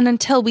unless and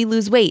until we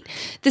lose weight.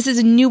 This is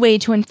a new way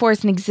to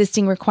enforce an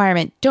existing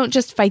requirement. Don't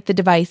just fight the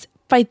device,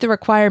 fight the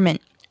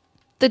requirement.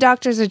 The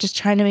doctors are just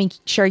trying to make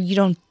sure you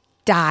don't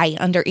die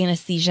under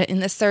anesthesia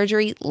in the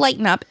surgery.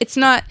 Lighten up.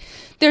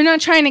 They're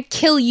not trying to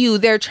kill you.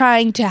 They're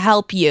trying to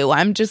help you.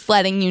 I'm just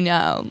letting you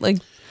know.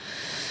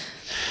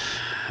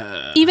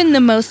 Even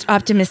the most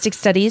optimistic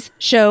studies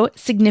show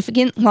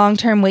significant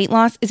long-term weight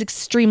loss is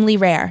extremely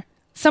rare.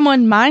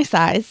 Someone my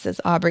size,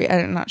 says Aubrey,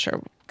 I'm not sure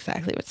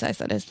exactly what size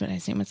that is, but I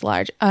assume it's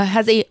large,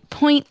 has a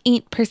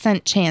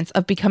 0.8% chance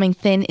of becoming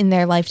thin in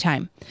their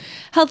lifetime.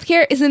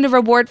 Healthcare isn't a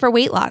reward for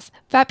weight loss.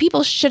 Fat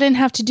people shouldn't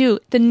have to do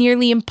the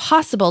nearly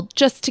impossible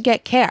just to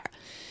get care.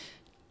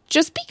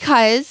 Just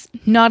because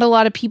not a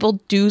lot of people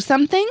do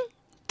something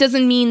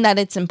doesn't mean that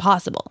it's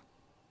impossible,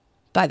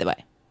 by the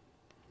way.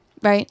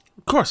 Right?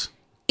 Of course.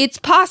 It's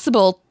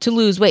possible to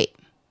lose weight.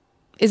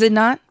 Is it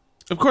not?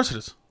 Of course it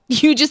is.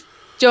 You just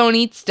don't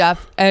eat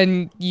stuff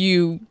and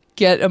you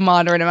get a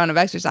moderate amount of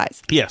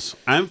exercise. Yes.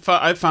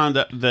 I found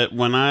that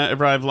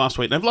whenever I've lost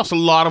weight, and I've lost a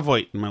lot of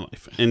weight in my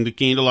life and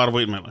gained a lot of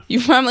weight in my life.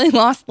 You've probably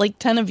lost like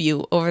 10 of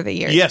you over the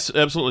years. Yes,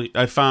 absolutely.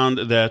 I found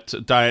that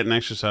diet and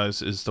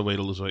exercise is the way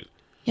to lose weight.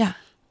 Yeah.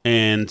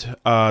 And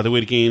the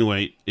way to gain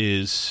weight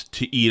is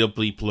to eat a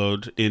bleep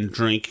load and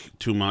drink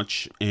too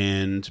much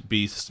and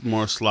be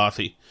more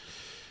slothy.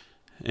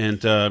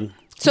 And so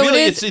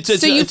really, it is.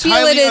 So you it's feel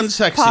highly it is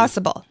unsexy.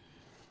 possible,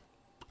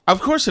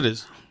 Of course it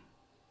is.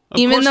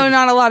 even though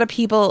not a lot of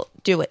people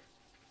do it.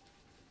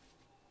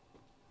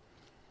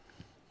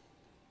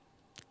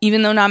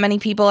 Even though not many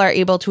people are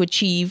able to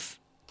achieve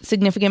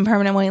significant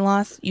permanent weight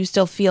loss, you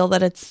still feel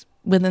that it's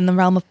within the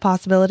realm of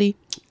possibility.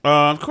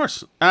 Of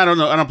course, I don't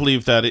know. I don't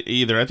believe that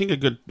either. I think a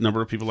good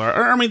number of people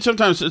are. I mean,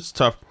 sometimes it's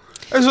tough.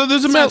 So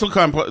there's a mental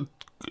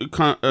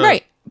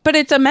right, but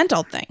it's a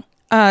mental thing.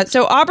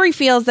 So Aubrey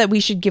feels that we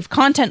should give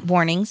content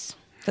warnings.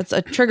 That's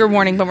a trigger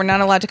warning, but we're not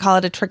allowed to call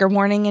it a trigger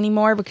warning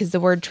anymore because the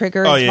word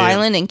trigger is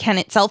violent and can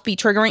itself be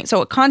triggering. So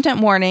a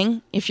content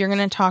warning, if you're going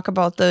to talk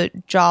about the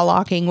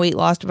jaw-locking weight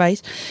loss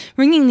device,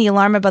 ringing the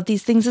alarm about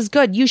these things is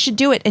good. You should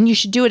do it, and you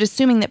should do it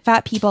assuming that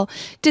fat people,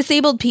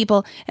 disabled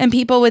people, and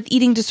people with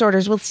eating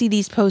disorders will see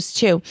these posts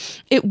too.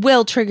 It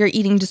will trigger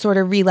eating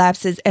disorder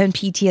relapses and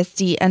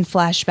PTSD and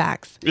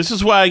flashbacks. This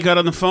is why I got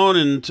on the phone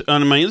and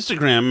on my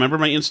Instagram. Remember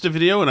my Insta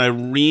video? And I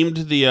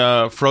reamed the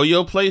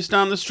Froyo place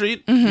down the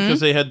street because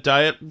they had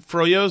diet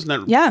Froyos,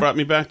 and that brought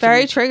me back to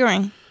very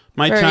triggering.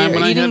 My time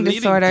when I had an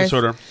eating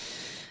disorder.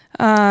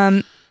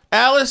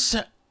 Alice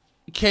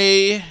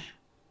K.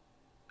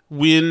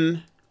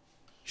 Wynn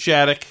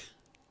Shattuck,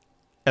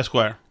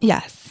 Esquire.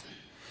 Yes.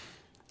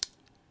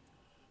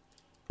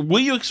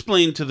 Will you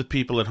explain to the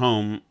people at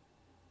home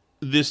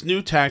this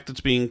new tack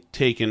that's being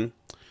taken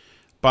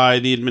by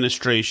the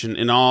administration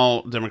and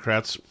all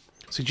Democrats,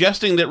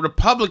 suggesting that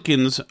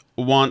Republicans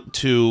want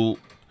to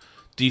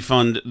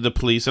defund the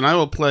police. And I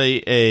will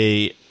play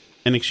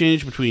an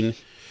exchange between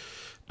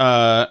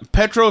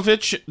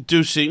Petrovich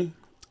Ducey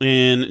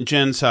and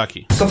Jen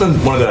Psaki. Something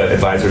one of the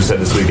advisors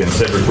said this weekend,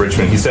 Cedric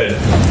Richmond, he said,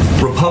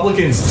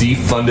 Republicans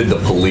defunded the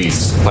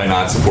police by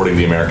not supporting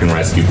the American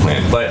Rescue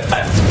Plan. But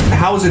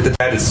how is it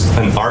that is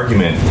an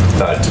argument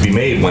to be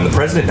made when the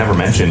president never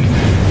mentioned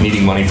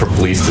needing money for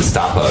police to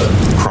stop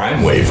a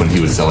crime wave when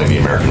he was selling the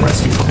American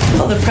Rescue Plan?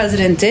 Well, the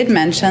president did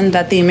mention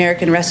that the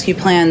American Rescue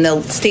Plan,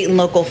 the state and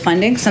local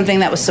funding, something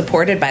that was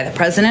supported by the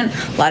president,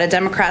 a lot of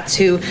Democrats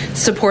who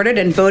supported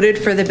and voted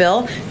for the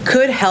bill,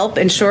 could help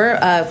ensure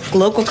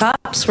local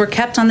cops were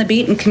kept on the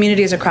beat in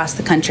communities across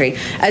the country.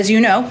 As you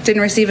know,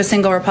 didn't receive a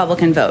single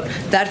Republican vote.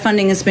 That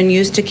funding has been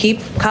used to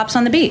keep cops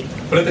on the beat.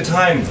 But at the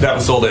time, that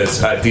was sold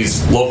as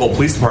these local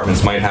police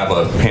departments might have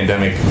a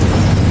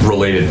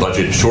pandemic-related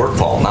budget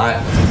shortfall, not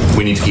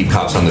we need to keep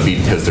cops on the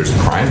beat because there's a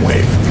crime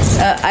wave.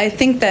 I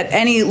think that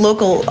any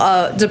local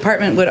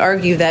department would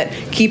argue that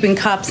keeping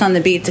cops on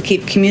the beat to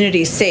keep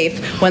communities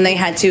safe when they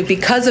had to,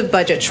 because of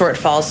budget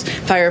shortfalls,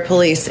 fire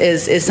police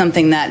is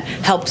something that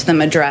helped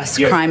them address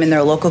crime in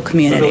their local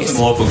communities. For those in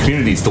the local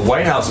communities, the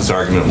White House's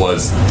argument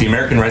was the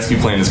American Rescue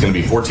Plan is going to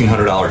be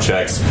 $1,400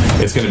 checks.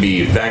 It's going to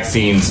be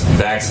vaccines,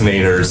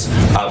 vaccinators.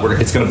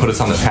 It's going to put us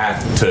on the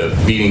path to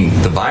beating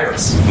the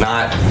virus.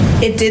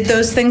 It did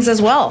those things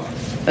as well.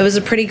 It was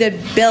a pretty good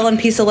bill and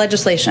piece of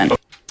legislation.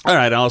 All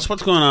right, Alice,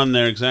 what's going on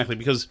there exactly?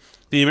 Because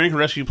the American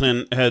Rescue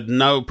Plan had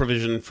no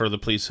provision for the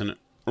police in it.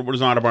 It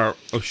was not about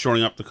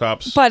shoring up the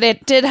cops. But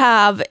it did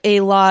have a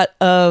lot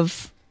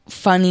of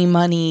funny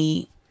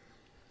money,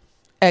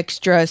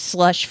 extra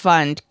slush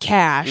fund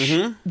cash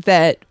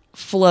that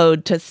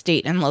flowed to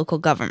state and local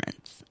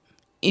governments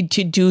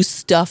to do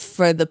stuff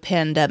for the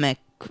pandemic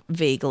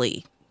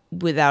vaguely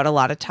without a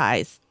lot of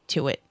ties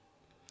to it,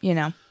 you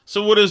know?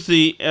 So what is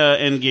the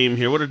end game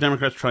here? What are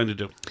Democrats trying to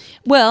do?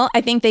 Well,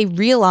 I think they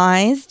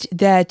realized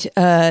that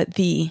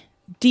the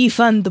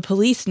defund the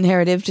police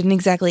narrative didn't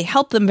exactly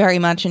help them very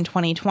much in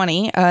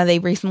 2020. They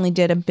recently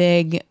did a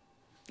big,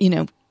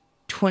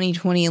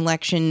 2020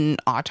 election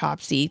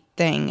autopsy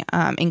thing,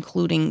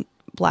 including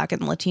Black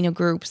and Latino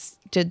groups,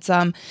 did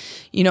some,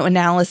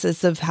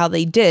 analysis of how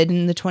they did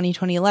in the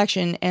 2020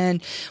 election.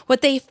 And what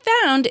they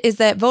found is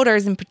that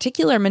voters, in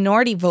particular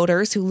minority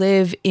voters who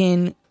live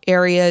in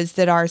areas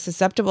that are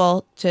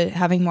susceptible to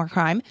having more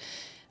crime,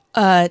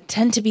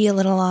 tend to be a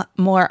little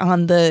more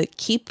on the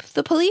keep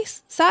the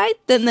police side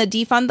than the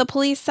defund the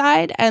police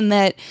side, and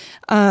that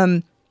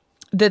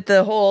that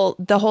the whole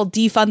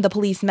defund the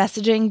police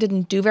messaging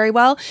didn't do very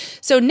well.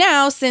 So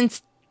now,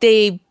 since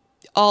they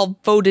all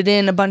voted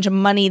in a bunch of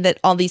money that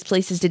all these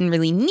places didn't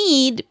really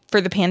need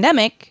for the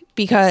pandemic,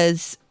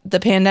 because the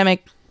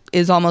pandemic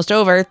is almost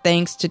over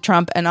thanks to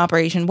Trump and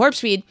Operation Warp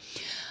Speed,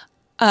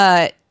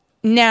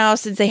 now,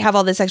 since they have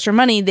all this extra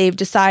money, they've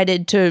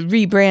decided to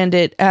rebrand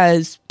it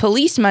as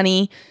police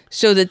money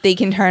so that they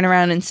can turn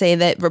around and say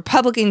that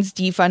Republicans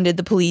defunded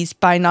the police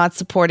by not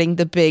supporting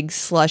the big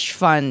slush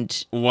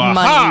fund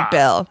money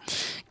bill.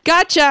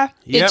 Gotcha.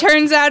 Yep. It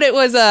turns out it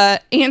was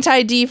a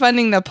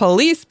anti-defunding the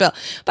police bill.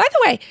 By the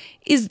way,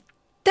 is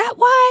that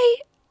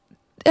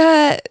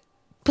why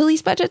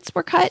police budgets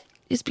were cut?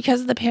 Is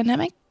because of the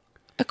pandemic,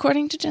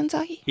 according to Jen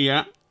Psaki?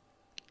 Yeah.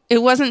 There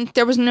was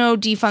no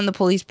defund the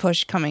police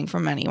push coming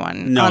from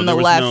anyone on the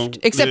left,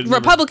 except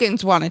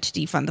Republicans wanted to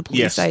defund the police.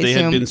 Yes, I they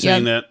assume. had been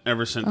saying that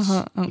ever since.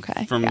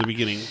 Okay. From the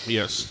beginning,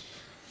 yes.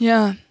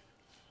 Yeah.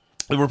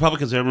 The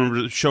Republicans, I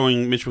remember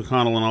showing Mitch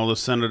McConnell and all the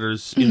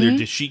senators in their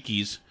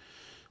dashikis,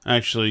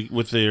 actually,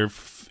 with their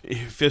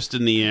fist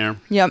in the air.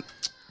 Yep.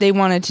 They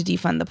wanted to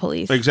defund the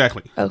police.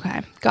 Exactly. Okay.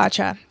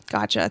 Gotcha.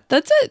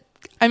 That's it.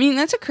 I mean,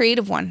 that's a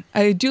creative one.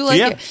 I do like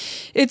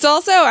it. It's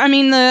also, I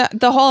mean,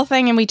 the whole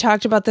thing, and we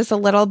talked about this a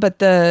little, but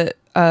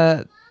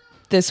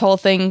this whole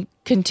thing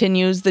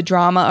continues the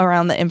drama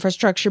around the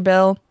infrastructure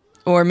bill,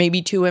 or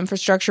maybe two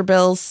infrastructure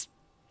bills.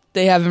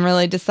 They haven't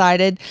really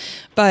decided.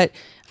 But,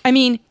 I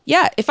mean,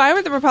 yeah, if I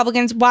were the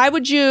Republicans, why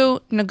would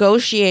you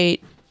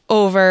negotiate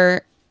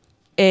over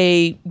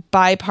a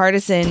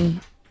bipartisan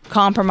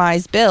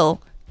compromise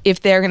bill if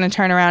they're going to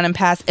turn around and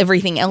pass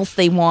everything else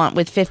they want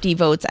with 50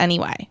 votes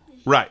anyway?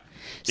 Right.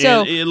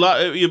 So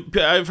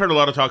I've heard a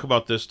lot of talk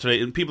about this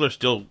today, and people are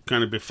still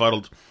kind of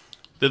befuddled.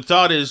 The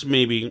thought is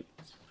maybe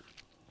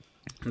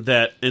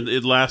that in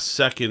last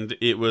second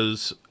it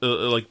was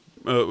it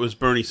was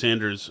Bernie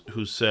Sanders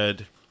who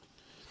said,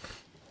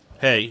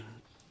 "Hey,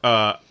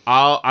 I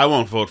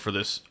won't vote for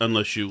this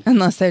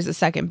unless there's a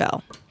second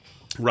bill,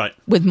 right,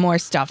 with more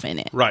stuff in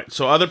it, right,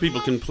 so other people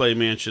can play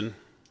Manchin,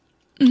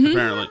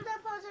 apparently."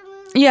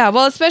 Yeah,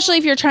 well, especially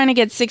if you're trying to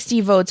get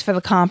 60 votes for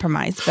the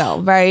compromise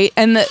bill, right?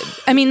 And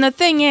the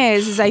thing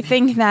is I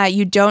think that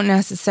you don't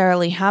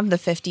necessarily have the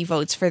 50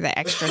 votes for the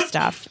extra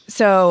stuff.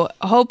 So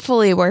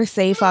hopefully we're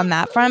safe on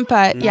that front.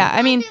 But yeah,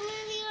 I mean,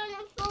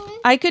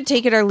 I could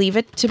take it or leave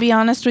it, to be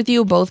honest with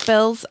you, both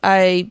bills.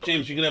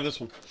 James, you can have this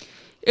one.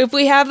 If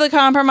we have the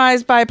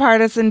compromise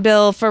bipartisan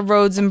bill for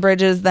roads and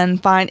bridges, then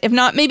fine. If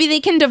not, maybe they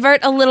can divert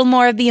a little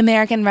more of the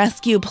American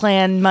Rescue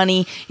Plan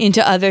money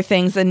into other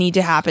things that need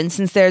to happen,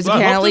 since there's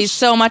apparently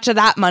so much of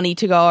that money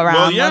to go around.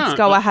 Well, yeah. Let's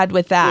go ahead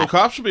with that. Well,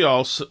 cops should be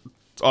all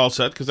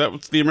set, because that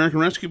was the American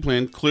Rescue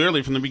Plan,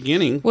 clearly from the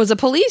beginning. Was a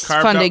police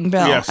funding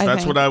bill. Yes,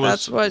 that's what I was.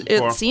 That's what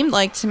it seemed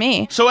like to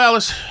me. So,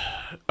 Alice,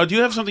 do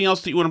you have something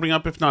else that you want to bring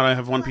up? If not, I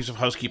have one piece of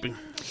housekeeping.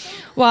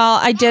 Well,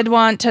 I did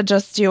want to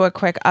just do a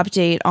quick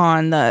update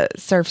on the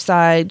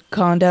Surfside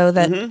condo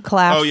that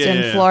collapsed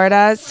in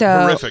Florida. So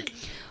horrific.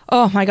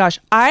 Oh my gosh.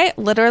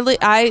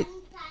 The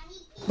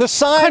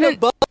sign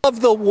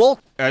above the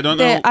wolf. I don't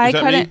know. I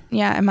couldn't.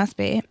 Yeah, it must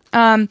be.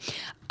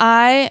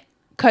 I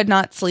could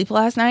not sleep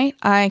last night.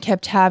 I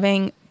kept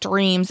having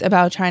dreams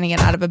about trying to get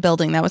out of a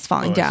building that was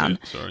falling down.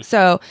 Sorry.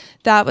 So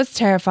that was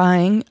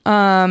terrifying.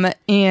 And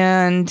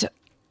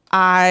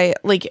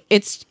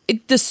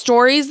the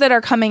stories that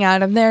are coming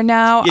out of there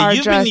now are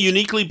you've been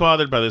uniquely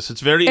bothered by this.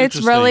 It's very interesting.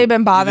 It's really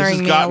been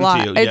bothering me a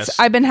lot. Yes.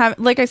 I've been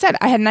having, like I said,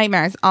 I had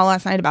nightmares all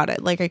last night about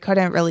it. Like I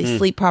couldn't really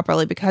sleep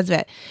properly because of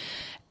it.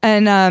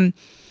 And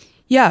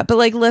but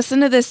like listen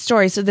to this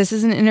story. So this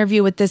is an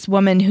interview with this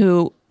woman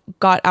who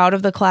got out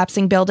of the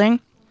collapsing building.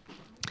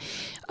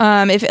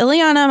 If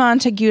Ileana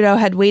Monteagudo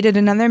had waited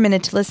another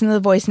minute to listen to the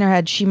voice in her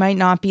head, she might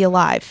not be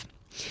alive.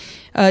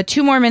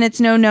 2 more minutes.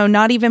 No,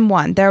 not even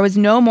one. There was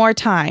no more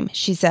time,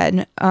 she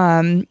said.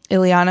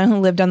 Ileana, who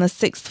lived on the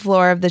 6th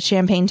floor of the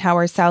Champagne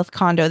Tower South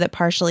condo that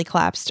partially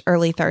collapsed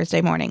early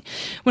Thursday morning.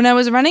 When I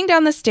was running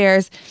down the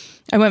stairs,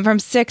 I went from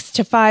 6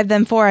 to 5,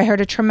 then 4. I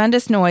heard a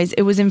tremendous noise.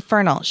 It was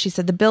infernal. She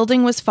said the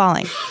building was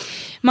falling.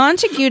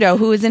 Monteagudo,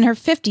 who was in her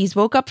 50s,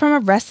 woke up from a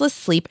restless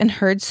sleep and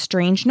heard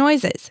strange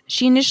noises.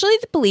 She initially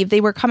believed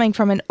they were coming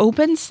from an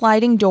open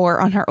sliding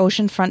door on her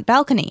oceanfront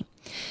balcony.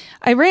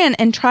 I ran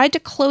and tried to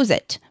close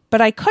it,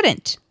 but I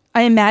couldn't.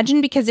 I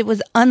imagined because it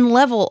was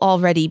unlevel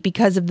already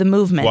because of the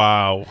movement.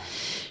 Wow.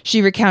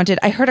 She recounted,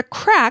 I heard a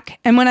crack,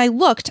 and when I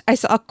looked, I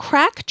saw a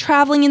crack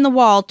traveling in the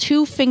wall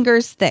 2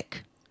 fingers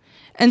thick.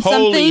 And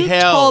something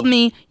told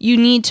me, you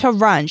need to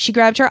run. She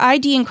grabbed her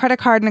ID and credit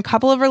card and a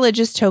couple of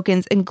religious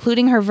tokens,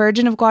 including her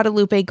Virgin of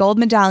Guadalupe gold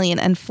medallion,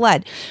 and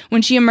fled.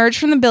 When she emerged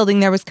from the building,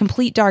 there was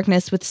complete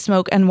darkness with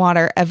smoke and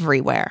water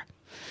everywhere.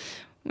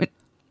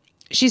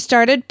 She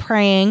started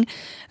praying.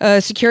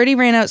 Security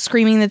ran out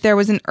screaming that there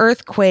was an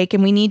earthquake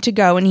and we need to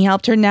go, and he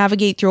helped her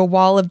navigate through a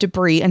wall of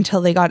debris until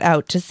they got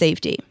out to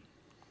safety.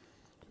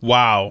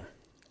 Wow.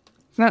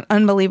 Isn't that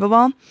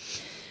unbelievable?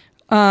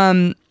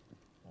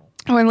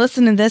 When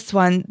listen to this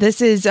one,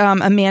 this is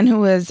a man who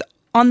was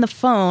on the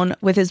phone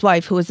with his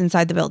wife who was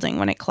inside the building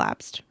when it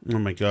collapsed. Oh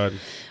my God.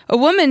 A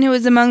woman who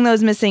was among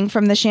those missing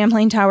from the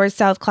Champlain Towers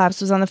South collapse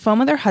was on the phone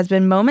with her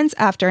husband moments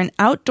after an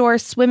outdoor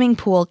swimming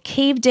pool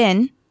caved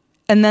in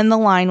and then the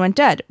line went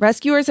dead.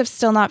 Rescuers have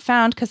still not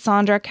found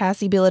Cassandra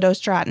Cassie Bilodeau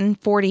Stratton,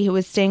 40, who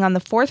was staying on the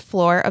 4th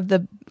floor of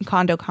the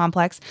condo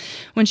complex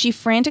when she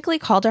frantically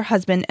called her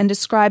husband and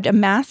described a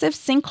massive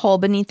sinkhole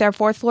beneath their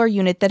 4th floor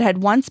unit that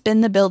had once been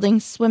the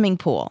building's swimming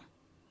pool.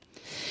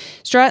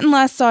 Stratton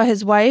last saw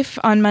his wife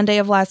on Monday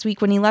of last week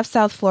when he left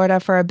South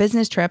Florida for a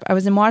business trip. I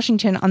was in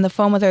Washington on the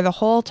phone with her the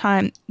whole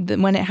time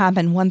when it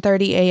happened,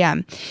 1:30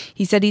 a.m.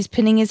 He said he's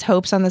pinning his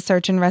hopes on the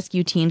search and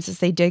rescue teams as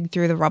they dig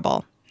through the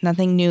rubble.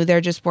 Nothing new.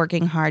 They're just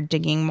working hard,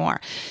 digging more.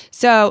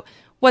 So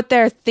what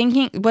they're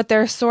thinking, what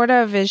they're sort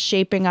of is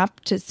shaping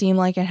up to seem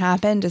like it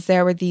happened is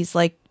there were these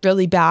like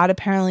really bad,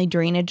 apparently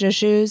drainage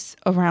issues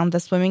around the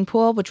swimming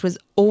pool, which was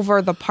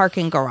over the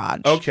parking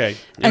garage. Okay.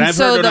 And I've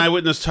heard an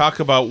eyewitness talk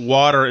about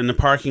water in the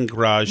parking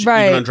garage,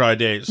 even on dry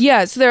days.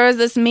 Yeah. So there was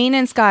this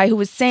maintenance guy who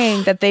was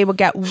saying that they would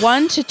get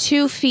 1 to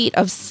 2 feet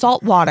of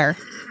salt water,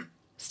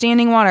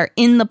 standing water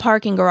in the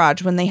parking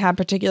garage when they had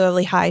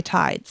particularly high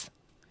tides.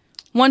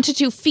 1 to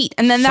 2 feet.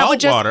 And then that would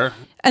just... water?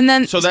 And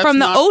then from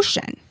the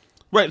ocean.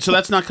 Right, so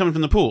that's not coming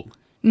from the pool.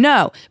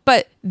 No,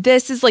 but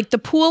this is like the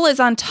pool is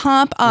on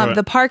top of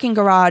the parking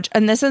garage,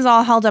 and this is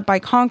all held up by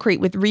concrete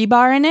with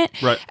rebar in it.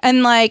 Right.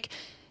 And like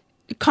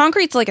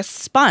concrete's like a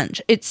sponge.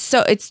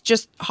 It's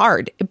just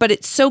hard, but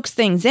it soaks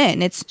things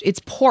in. It's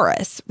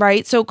porous,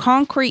 right? So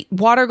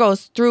water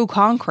goes through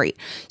concrete.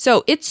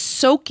 So it's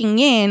soaking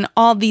in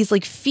all these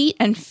like feet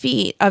and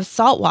feet of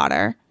salt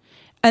water.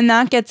 And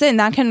that gets in.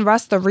 That can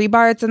rust the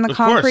rebar. It's in the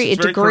concrete.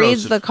 It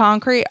degrades the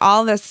concrete,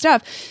 all this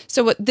stuff.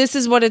 So this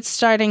is what it's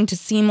starting to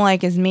seem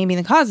like is maybe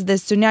the cause of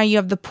this. So now you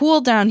have the pool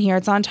down here.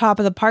 It's on top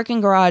of the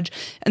parking garage.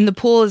 And the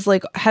pool is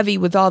like heavy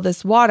with all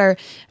this water.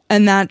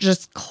 And that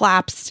just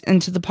collapsed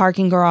into the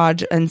parking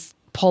garage and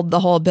pulled the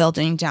whole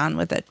building down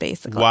with it,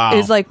 basically. Wow.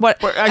 Is like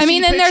what... I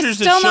mean, and they're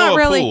still not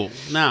really...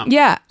 Now.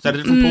 Yeah. Is that a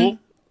different pool?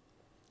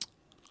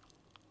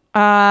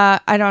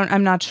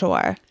 I'm not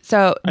sure.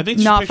 So I think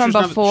not from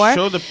before.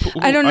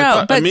 I don't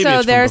know, but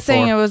so they're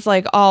saying it was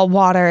like all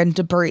water and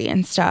debris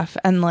and stuff,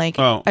 and like,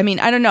 I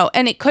mean, I don't know,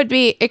 and it could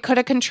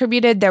have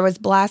contributed. There was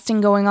blasting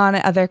going on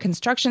at other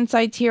construction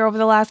sites here over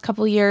the last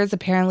couple of years.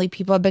 Apparently,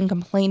 people have been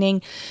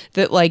complaining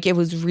that like it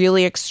was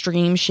really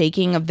extreme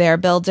shaking of their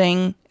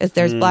building as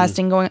there's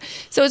blasting going on.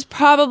 So it's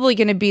probably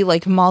going to be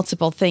like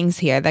multiple things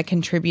here that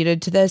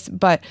contributed to this.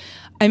 But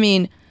I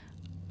mean,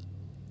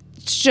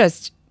 it's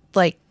just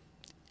like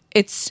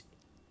it's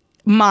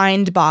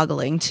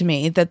mind-boggling to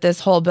me that this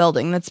whole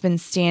building that's been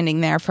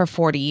standing there for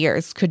 40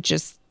 years could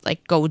just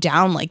like go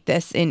down like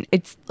this in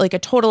it's like a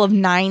total of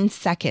 9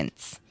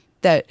 seconds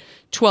that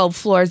 12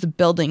 floors of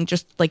building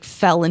just like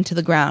fell into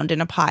the ground in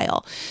a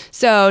pile.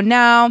 So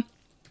now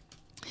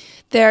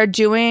they're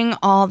doing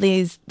all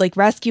these like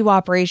rescue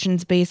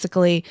operations.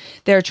 Basically,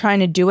 they're trying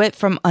to do it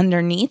from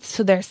underneath.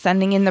 So they're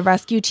sending in the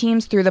rescue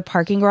teams through the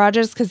parking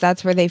garages because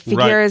that's where they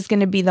figure is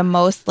going to be the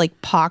most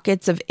like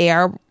pockets of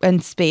air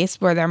and space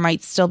where there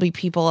might still be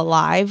people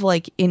alive,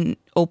 like in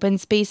open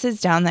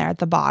spaces down there at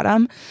the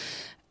bottom.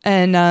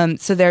 And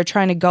so they're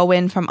trying to go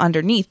in from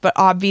underneath. But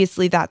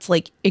obviously, that's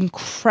like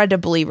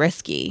incredibly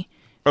risky.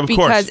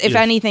 Because if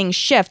anything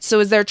shifts, so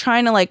as they're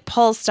trying to like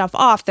pull stuff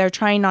off, they're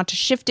trying not to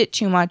shift it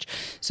too much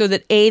so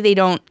that they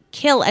don't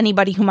kill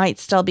anybody who might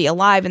still be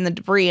alive in the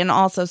debris, and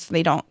also so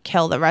they don't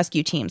kill the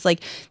rescue teams. Like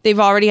they've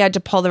already had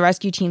to pull the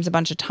rescue teams a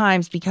bunch of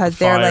times because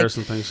they're like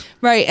and things.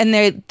 Right, and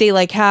they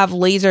like have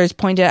lasers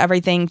pointed at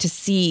everything to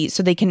see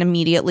so they can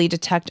immediately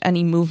detect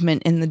any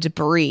movement in the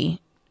debris.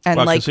 And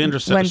wow, like Cassandra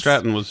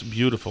Stratton was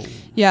beautiful.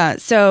 Yeah,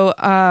 so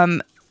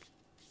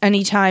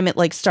anytime it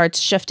like starts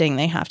shifting,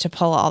 they have to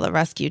pull all the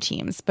rescue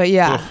teams. But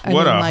yeah,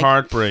 what a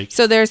heartbreak.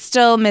 So they're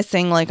still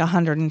missing like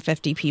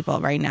 150 people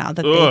right now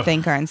that they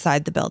think are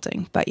inside the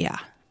building. But yeah.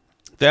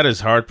 That is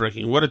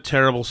heartbreaking. What a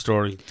terrible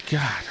story.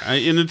 God.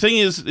 And the thing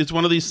is, it's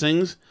one of these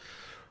things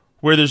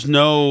where there's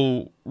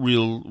no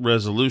real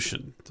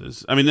resolution.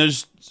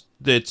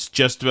 It's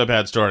just a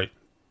bad story.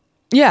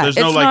 Yeah. There's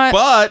no like,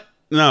 but.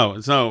 No,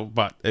 it's no,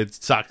 but it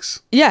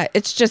sucks. Yeah,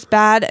 it's just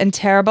bad and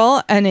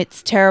terrible, and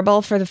it's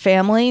terrible for the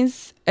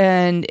families,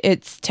 and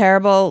it's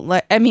terrible.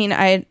 Like, I mean,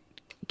 I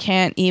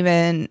can't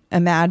even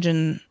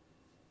imagine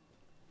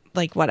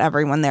like what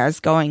everyone there is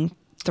going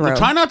through. Well,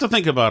 try not to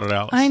think about it,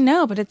 Alice. I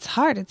know, but it's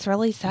hard. It's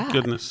really sad.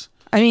 Goodness.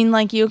 I mean,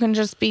 like you can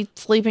just be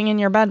sleeping in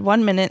your bed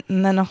 1 minute,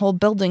 and then a whole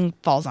building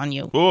falls on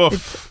you.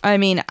 Oof.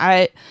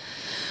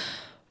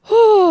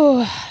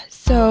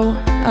 So,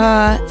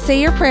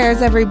 say your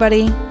prayers,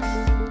 everybody.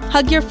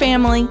 Hug your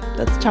family.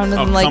 That's Tone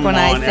doesn't like when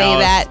I say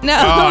Alice. that. No.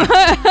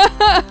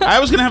 I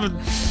was going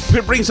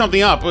to bring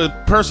something up, a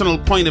personal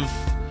point of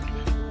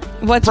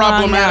what's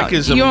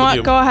problematicism. You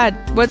want? Go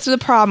ahead. What's the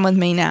problem with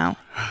me now?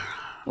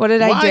 What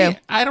did I do?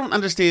 I don't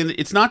understand.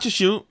 It's not just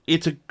you.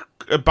 It's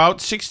about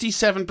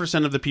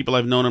 67% of the people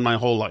I've known in my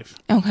whole life.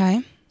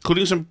 Okay.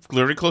 Including some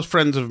very close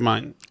friends of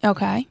mine.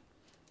 Okay.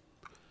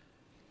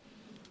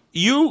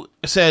 You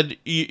said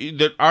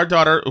that our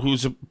daughter,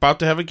 who's about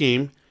to have a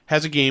game,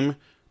 has a game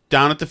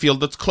down at the field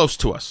that's close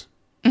to us.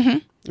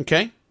 Mm-hmm.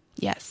 Okay?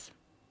 Yes.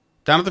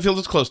 Down at the field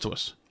that's close to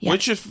us. Yes.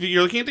 Which, if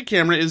you're looking at the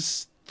camera,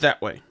 is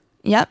that way.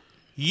 Yep.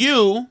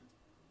 You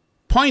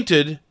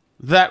pointed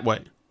that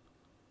way.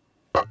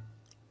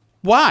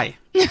 Why?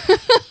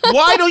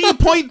 Why don't you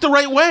point the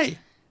right way?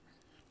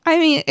 I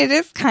mean, it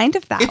is kind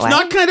of that way. It's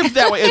not kind of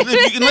that way.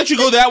 Unless you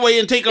go that way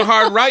and take a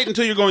hard right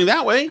until you're going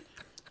that way.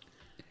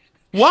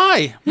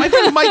 Why? My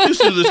friend Mike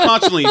used to do this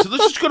constantly. So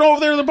let's just go over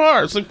there to the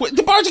bar. It's like,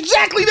 the bar's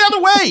exactly the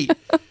other way.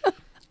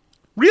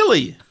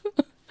 Really?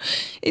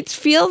 It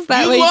feels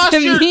that way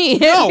to me.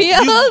 No,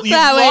 it feels you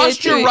that way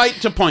lost your right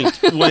to point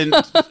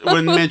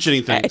when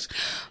mentioning things.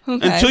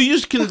 Okay. Until you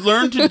can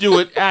learn to do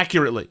it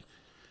accurately.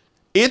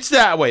 It's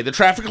that way. The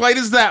traffic light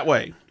is that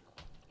way.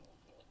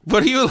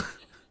 What do you...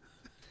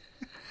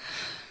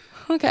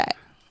 Okay.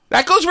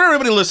 That goes for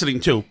everybody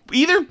listening, too.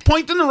 Either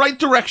point in the right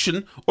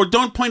direction or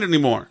don't point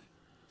anymore.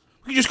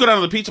 We can just go down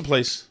to the pizza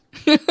place.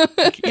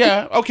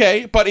 Yeah,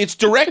 okay. But it's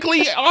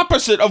directly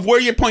opposite of where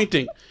you're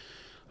pointing.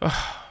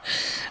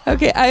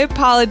 Okay, I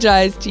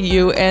apologize to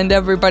you and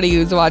everybody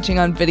who's watching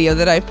on video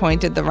that I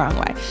pointed the wrong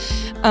way.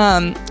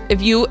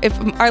 If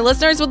our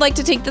listeners would like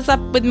to take this up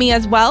with me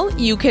as well,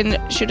 you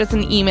can shoot us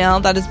an email.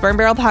 That is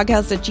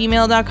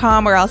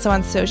burnbarrelpodcast@gmail.com. We're also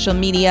on social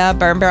media,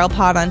 Burn Barrel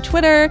Pod on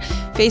Twitter,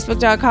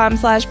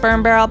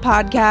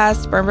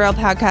 facebook.com/burnbarrelpodcast, Burn Barrel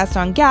Podcast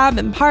on Gab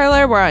and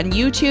Parler. We're on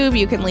YouTube.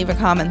 You can leave a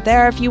comment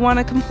there if you want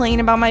to complain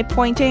about my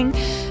pointing.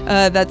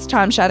 That's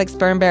Tom Shattuck's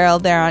Burn Barrel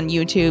there on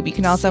YouTube. You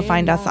can also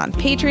find us on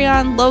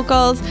Patreon,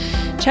 Locals.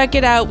 Check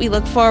it out. We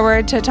look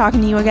forward to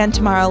talking to you again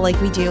tomorrow like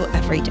we do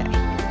every day.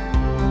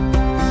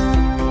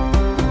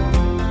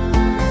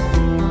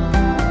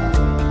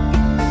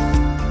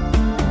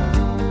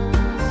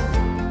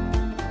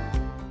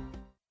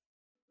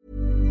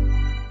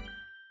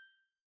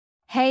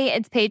 Hey,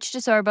 it's Paige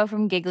DeSorbo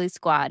from Giggly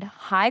Squad.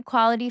 High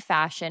quality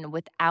fashion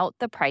without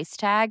the price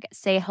tag.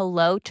 Say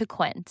hello to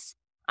Quince.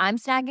 I'm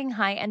snagging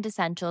high-end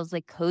essentials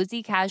like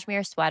cozy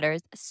cashmere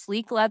sweaters,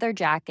 sleek leather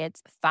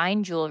jackets,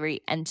 fine jewelry,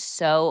 and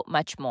so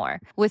much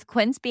more. With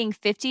Quince being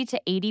 50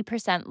 to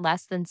 80%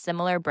 less than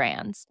similar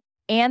brands.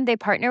 And they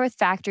partner with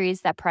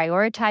factories that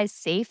prioritize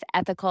safe,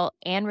 ethical,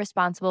 and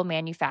responsible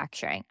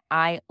manufacturing.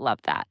 I love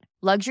that.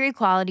 Luxury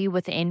quality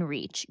within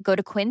reach. Go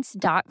to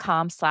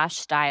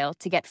quince.com/style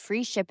to get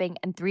free shipping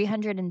and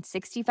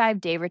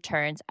 365-day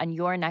returns on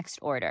your next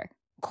order.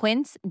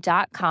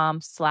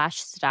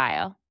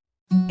 Quince.com/style.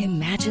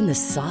 Imagine the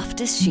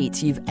softest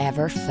sheets you've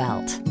ever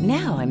felt.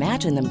 Now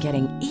imagine them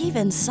getting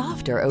even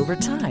softer over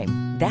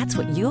time. That's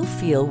what you'll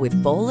feel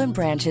with Boll &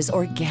 Branch's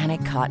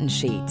organic cotton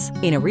sheets.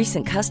 In a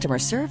recent customer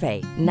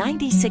survey,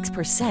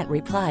 96%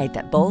 replied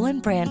that Boll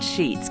 & Branch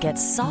sheets get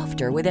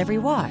softer with every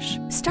wash.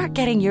 Start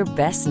getting your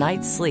best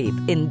night's sleep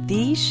in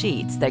these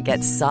sheets that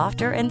get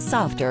softer and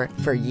softer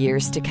for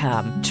years to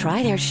come.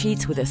 Try their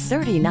sheets with a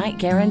 30-night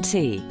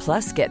guarantee.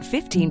 Plus, get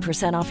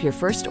 15% off your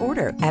first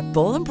order at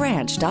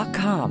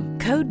bollandbranch.com.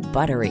 Code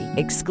BUTTERY.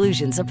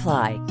 Exclusions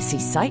apply. See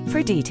site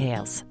for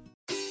details.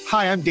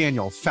 Hi, I'm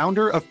Daniel,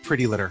 founder of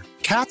Pretty Litter.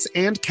 Cats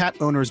and cat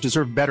owners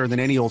deserve better than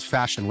any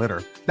old-fashioned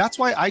litter. That's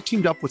why I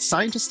teamed up with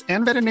scientists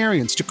and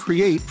veterinarians to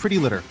create Pretty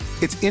Litter.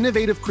 Its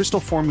innovative crystal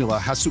formula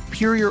has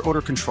superior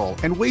odor control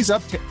and weighs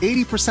up to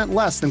 80%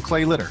 less than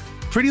clay litter.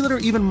 Pretty Litter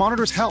even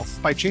monitors health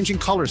by changing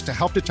colors to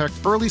help detect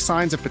early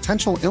signs of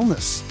potential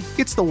illness.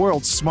 It's the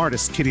world's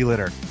smartest kitty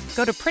litter.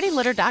 Go to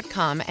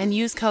prettylitter.com and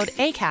use code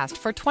ACAST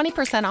for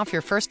 20% off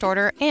your first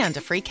order and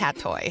a free cat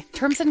toy.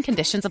 Terms and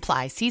conditions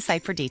apply. See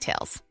site for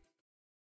details.